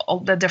care of all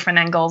the different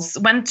angles,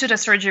 went to the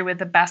surgery with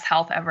the best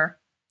health ever.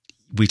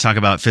 We talk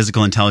about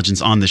physical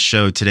intelligence on the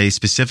show today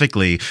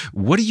specifically.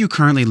 What are you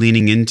currently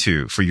leaning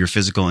into for your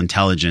physical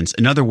intelligence?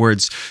 In other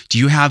words, do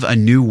you have a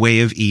new way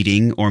of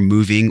eating or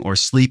moving or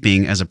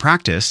sleeping as a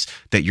practice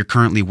that you're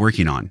currently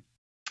working on?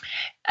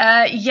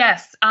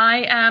 Yes,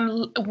 I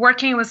am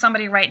working with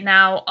somebody right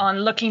now on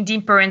looking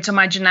deeper into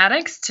my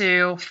genetics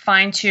to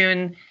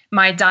fine-tune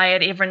my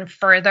diet even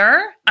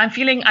further. I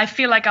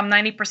feel like I'm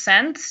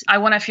 90%. I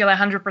want to feel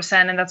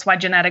 100%. And that's why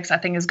genetics, I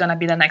think, is going to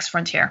be the next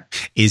frontier.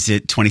 Is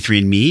it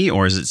 23andMe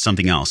or is it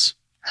something else?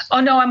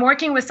 Oh, no, I'm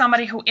working with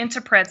somebody who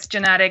interprets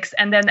genetics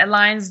and then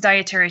aligns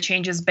dietary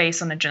changes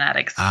based on the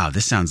genetics.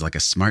 This sounds like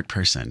a smart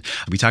person.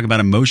 We talk about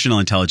emotional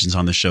intelligence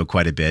on the show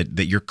quite a bit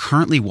that you're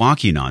currently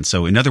walking on.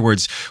 So in other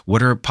words,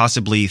 what are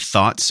possibly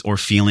thoughts or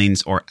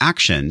feelings or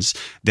actions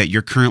that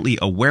you're currently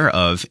aware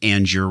of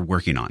and you're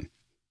working on?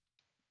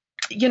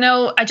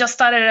 I just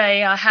started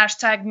a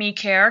hashtag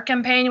 #MeCare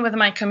campaign with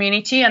my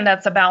community, and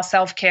that's about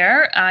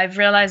self-care. I've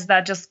realized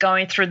that just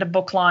going through the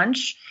book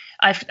launch,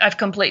 I've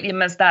completely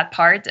missed that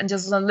part, and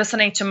just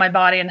listening to my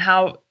body and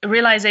how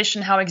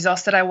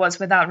exhausted I was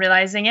without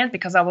realizing it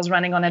because I was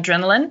running on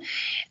adrenaline.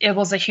 It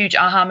was a huge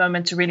aha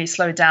moment to really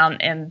slow down.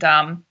 And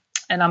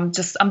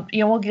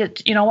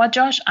you know what,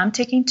 Josh? I'm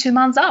taking 2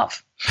 months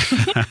off.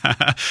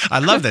 I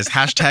love this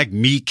hashtag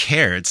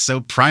 #MeCare. It's so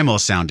primal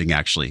sounding,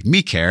 actually.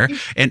 MeCare.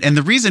 And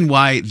the reason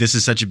why this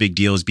is such a big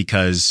deal is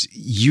because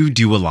you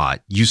do a lot.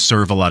 You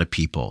serve a lot of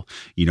people.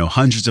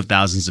 Hundreds of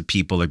thousands of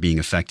people are being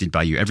affected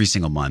by you every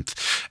single month.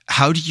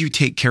 How do you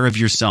take care of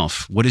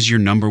yourself? What is your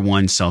number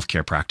one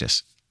self-care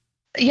practice?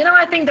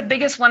 I think the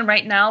biggest one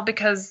right now,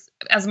 because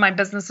as my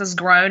business has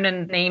grown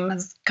and name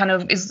has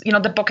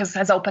the book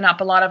has opened up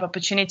a lot of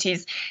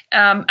opportunities.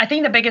 I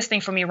think the biggest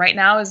thing for me right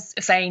now is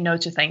saying no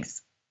to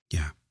things.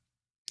 Yeah.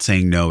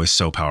 Saying no is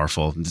so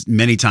powerful.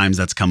 Many times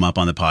that's come up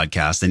on the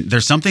podcast. And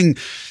there's something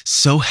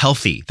so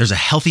healthy. There's a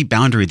healthy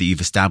boundary that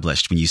you've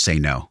established when you say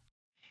no.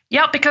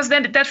 Yeah, because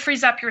then that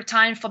frees up your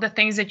time for the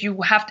things that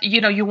you have to,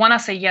 you want to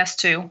say yes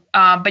to,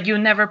 but you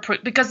never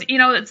because in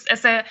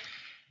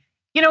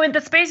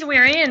the space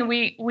we're in,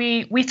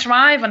 we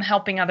thrive on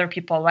helping other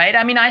people, right?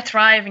 I mean, I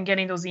thrive in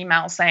getting those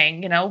emails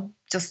saying,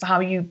 just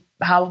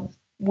how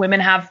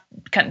women how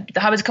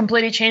it's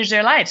completely changed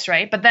their lives,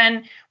 right? But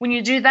then when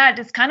you do that,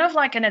 it's kind of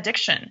like an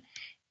addiction,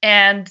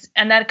 and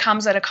that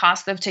comes at a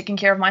cost of taking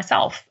care of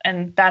myself,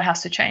 and that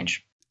has to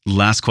change.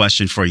 Last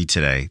question for you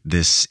today.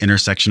 This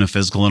intersection of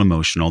physical and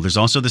emotional. There's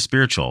also the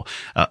spiritual.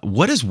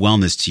 What is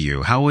wellness to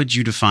you? How would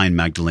you define,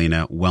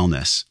 Magdalena,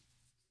 wellness?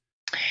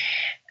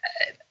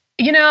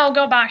 I'll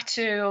go back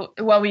to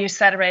what we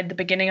said right at the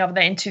beginning of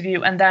the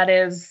interview, and that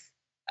is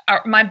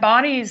my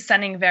body is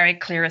sending very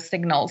clear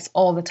signals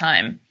all the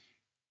time,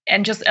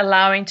 and just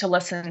allowing to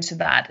listen to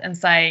that and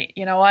say,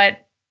 you know what,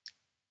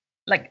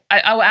 like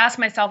I will ask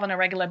myself on a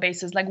regular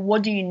basis, like,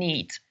 what do you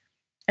need?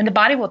 And the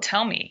body will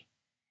tell me,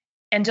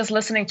 and just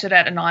listening to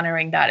that and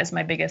honoring that is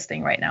my biggest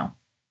thing right now.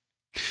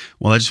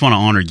 Well, I just want to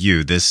honor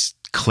you, this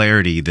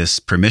clarity, this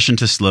permission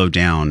to slow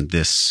down,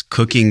 this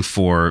cooking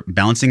for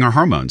balancing our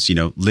hormones,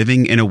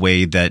 living in a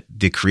way that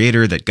the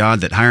creator, that God,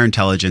 that higher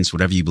intelligence,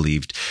 whatever you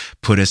believed,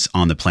 put us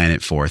on the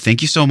planet for.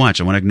 Thank you so much.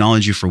 I want to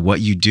acknowledge you for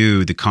what you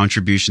do, the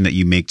contribution that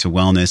you make to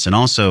wellness, and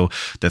also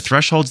the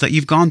thresholds that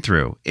you've gone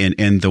through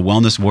and the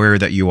wellness warrior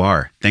that you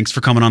are. Thanks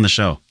for coming on the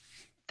show.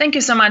 Thank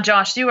you so much,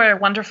 Josh. You were a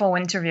wonderful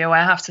interview,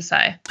 I have to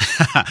say.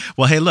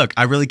 Well, hey, look,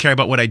 I really care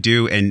about what I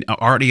do, and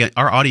our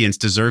audience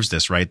deserves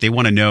this, right? They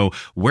want to know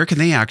where can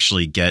they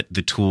actually get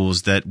the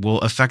tools that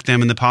will affect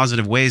them in the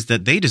positive ways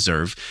that they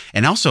deserve.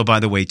 And also, by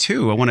the way,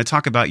 too, I want to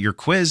talk about your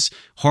quiz,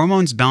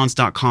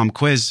 hormonesbalance.com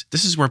quiz.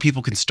 This is where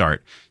people can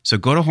start. So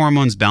go to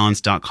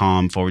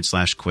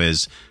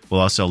hormonesbalance.com/quiz.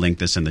 We'll also link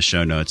this in the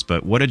show notes.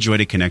 But what a joy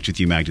to connect with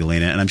you,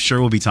 Magdalena, and I'm sure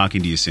we'll be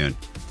talking to you soon.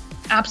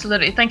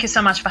 Absolutely. Thank you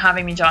so much for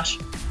having me, Josh.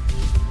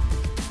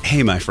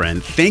 Hey, my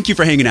friend, thank you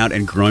for hanging out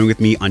and growing with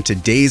me on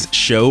today's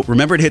show.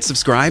 Remember to hit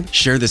subscribe,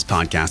 share this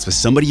podcast with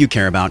somebody you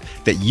care about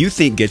that you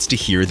think gets to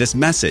hear this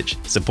message.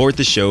 Support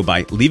the show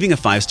by leaving a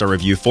 5-star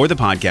review for the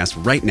podcast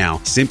right now,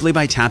 simply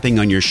by tapping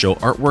on your show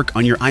artwork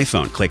on your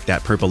iPhone. Click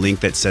that purple link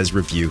that says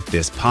review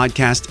this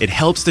podcast. It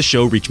helps the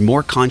show reach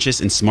more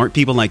conscious and smart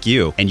people like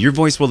you, and your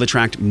voice will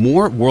attract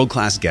more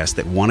world-class guests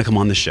that want to come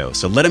on the show.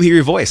 So let them hear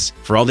your voice.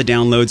 For all the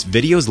downloads,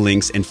 videos,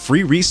 links, and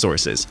free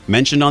resources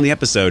mentioned on the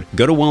episode,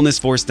 go to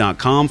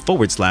wellnessforce.com/radio.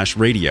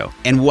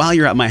 And while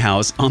you're at my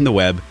house on the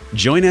web,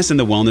 join us in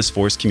the Wellness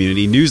Force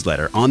community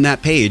newsletter on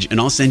that page, and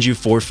I'll send you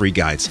 4 free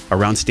guides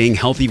around staying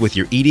healthy with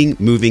your eating,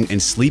 moving,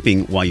 and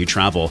sleeping while you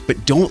travel.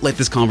 But don't let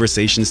this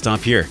conversation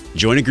stop here.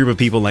 Join a group of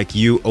people like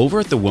you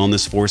over at the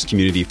Wellness Force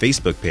community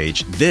Facebook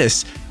page.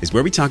 This is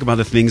where we talk about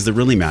the things that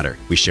really matter.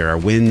 We share our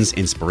wins,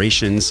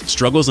 inspirations,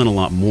 struggles, and a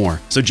lot more.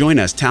 So join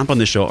us, tap on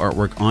the show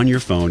artwork on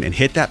your phone, and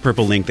hit that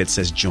purple link that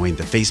says join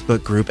the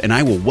Facebook group, and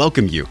I will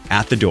welcome you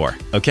at the door.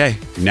 Okay,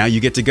 now you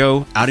get to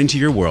go out into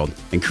your world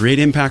and create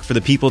impact for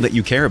the people that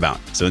you care about.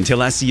 So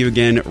until I see you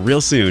again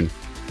real soon,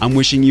 I'm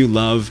wishing you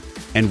love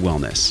and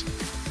wellness.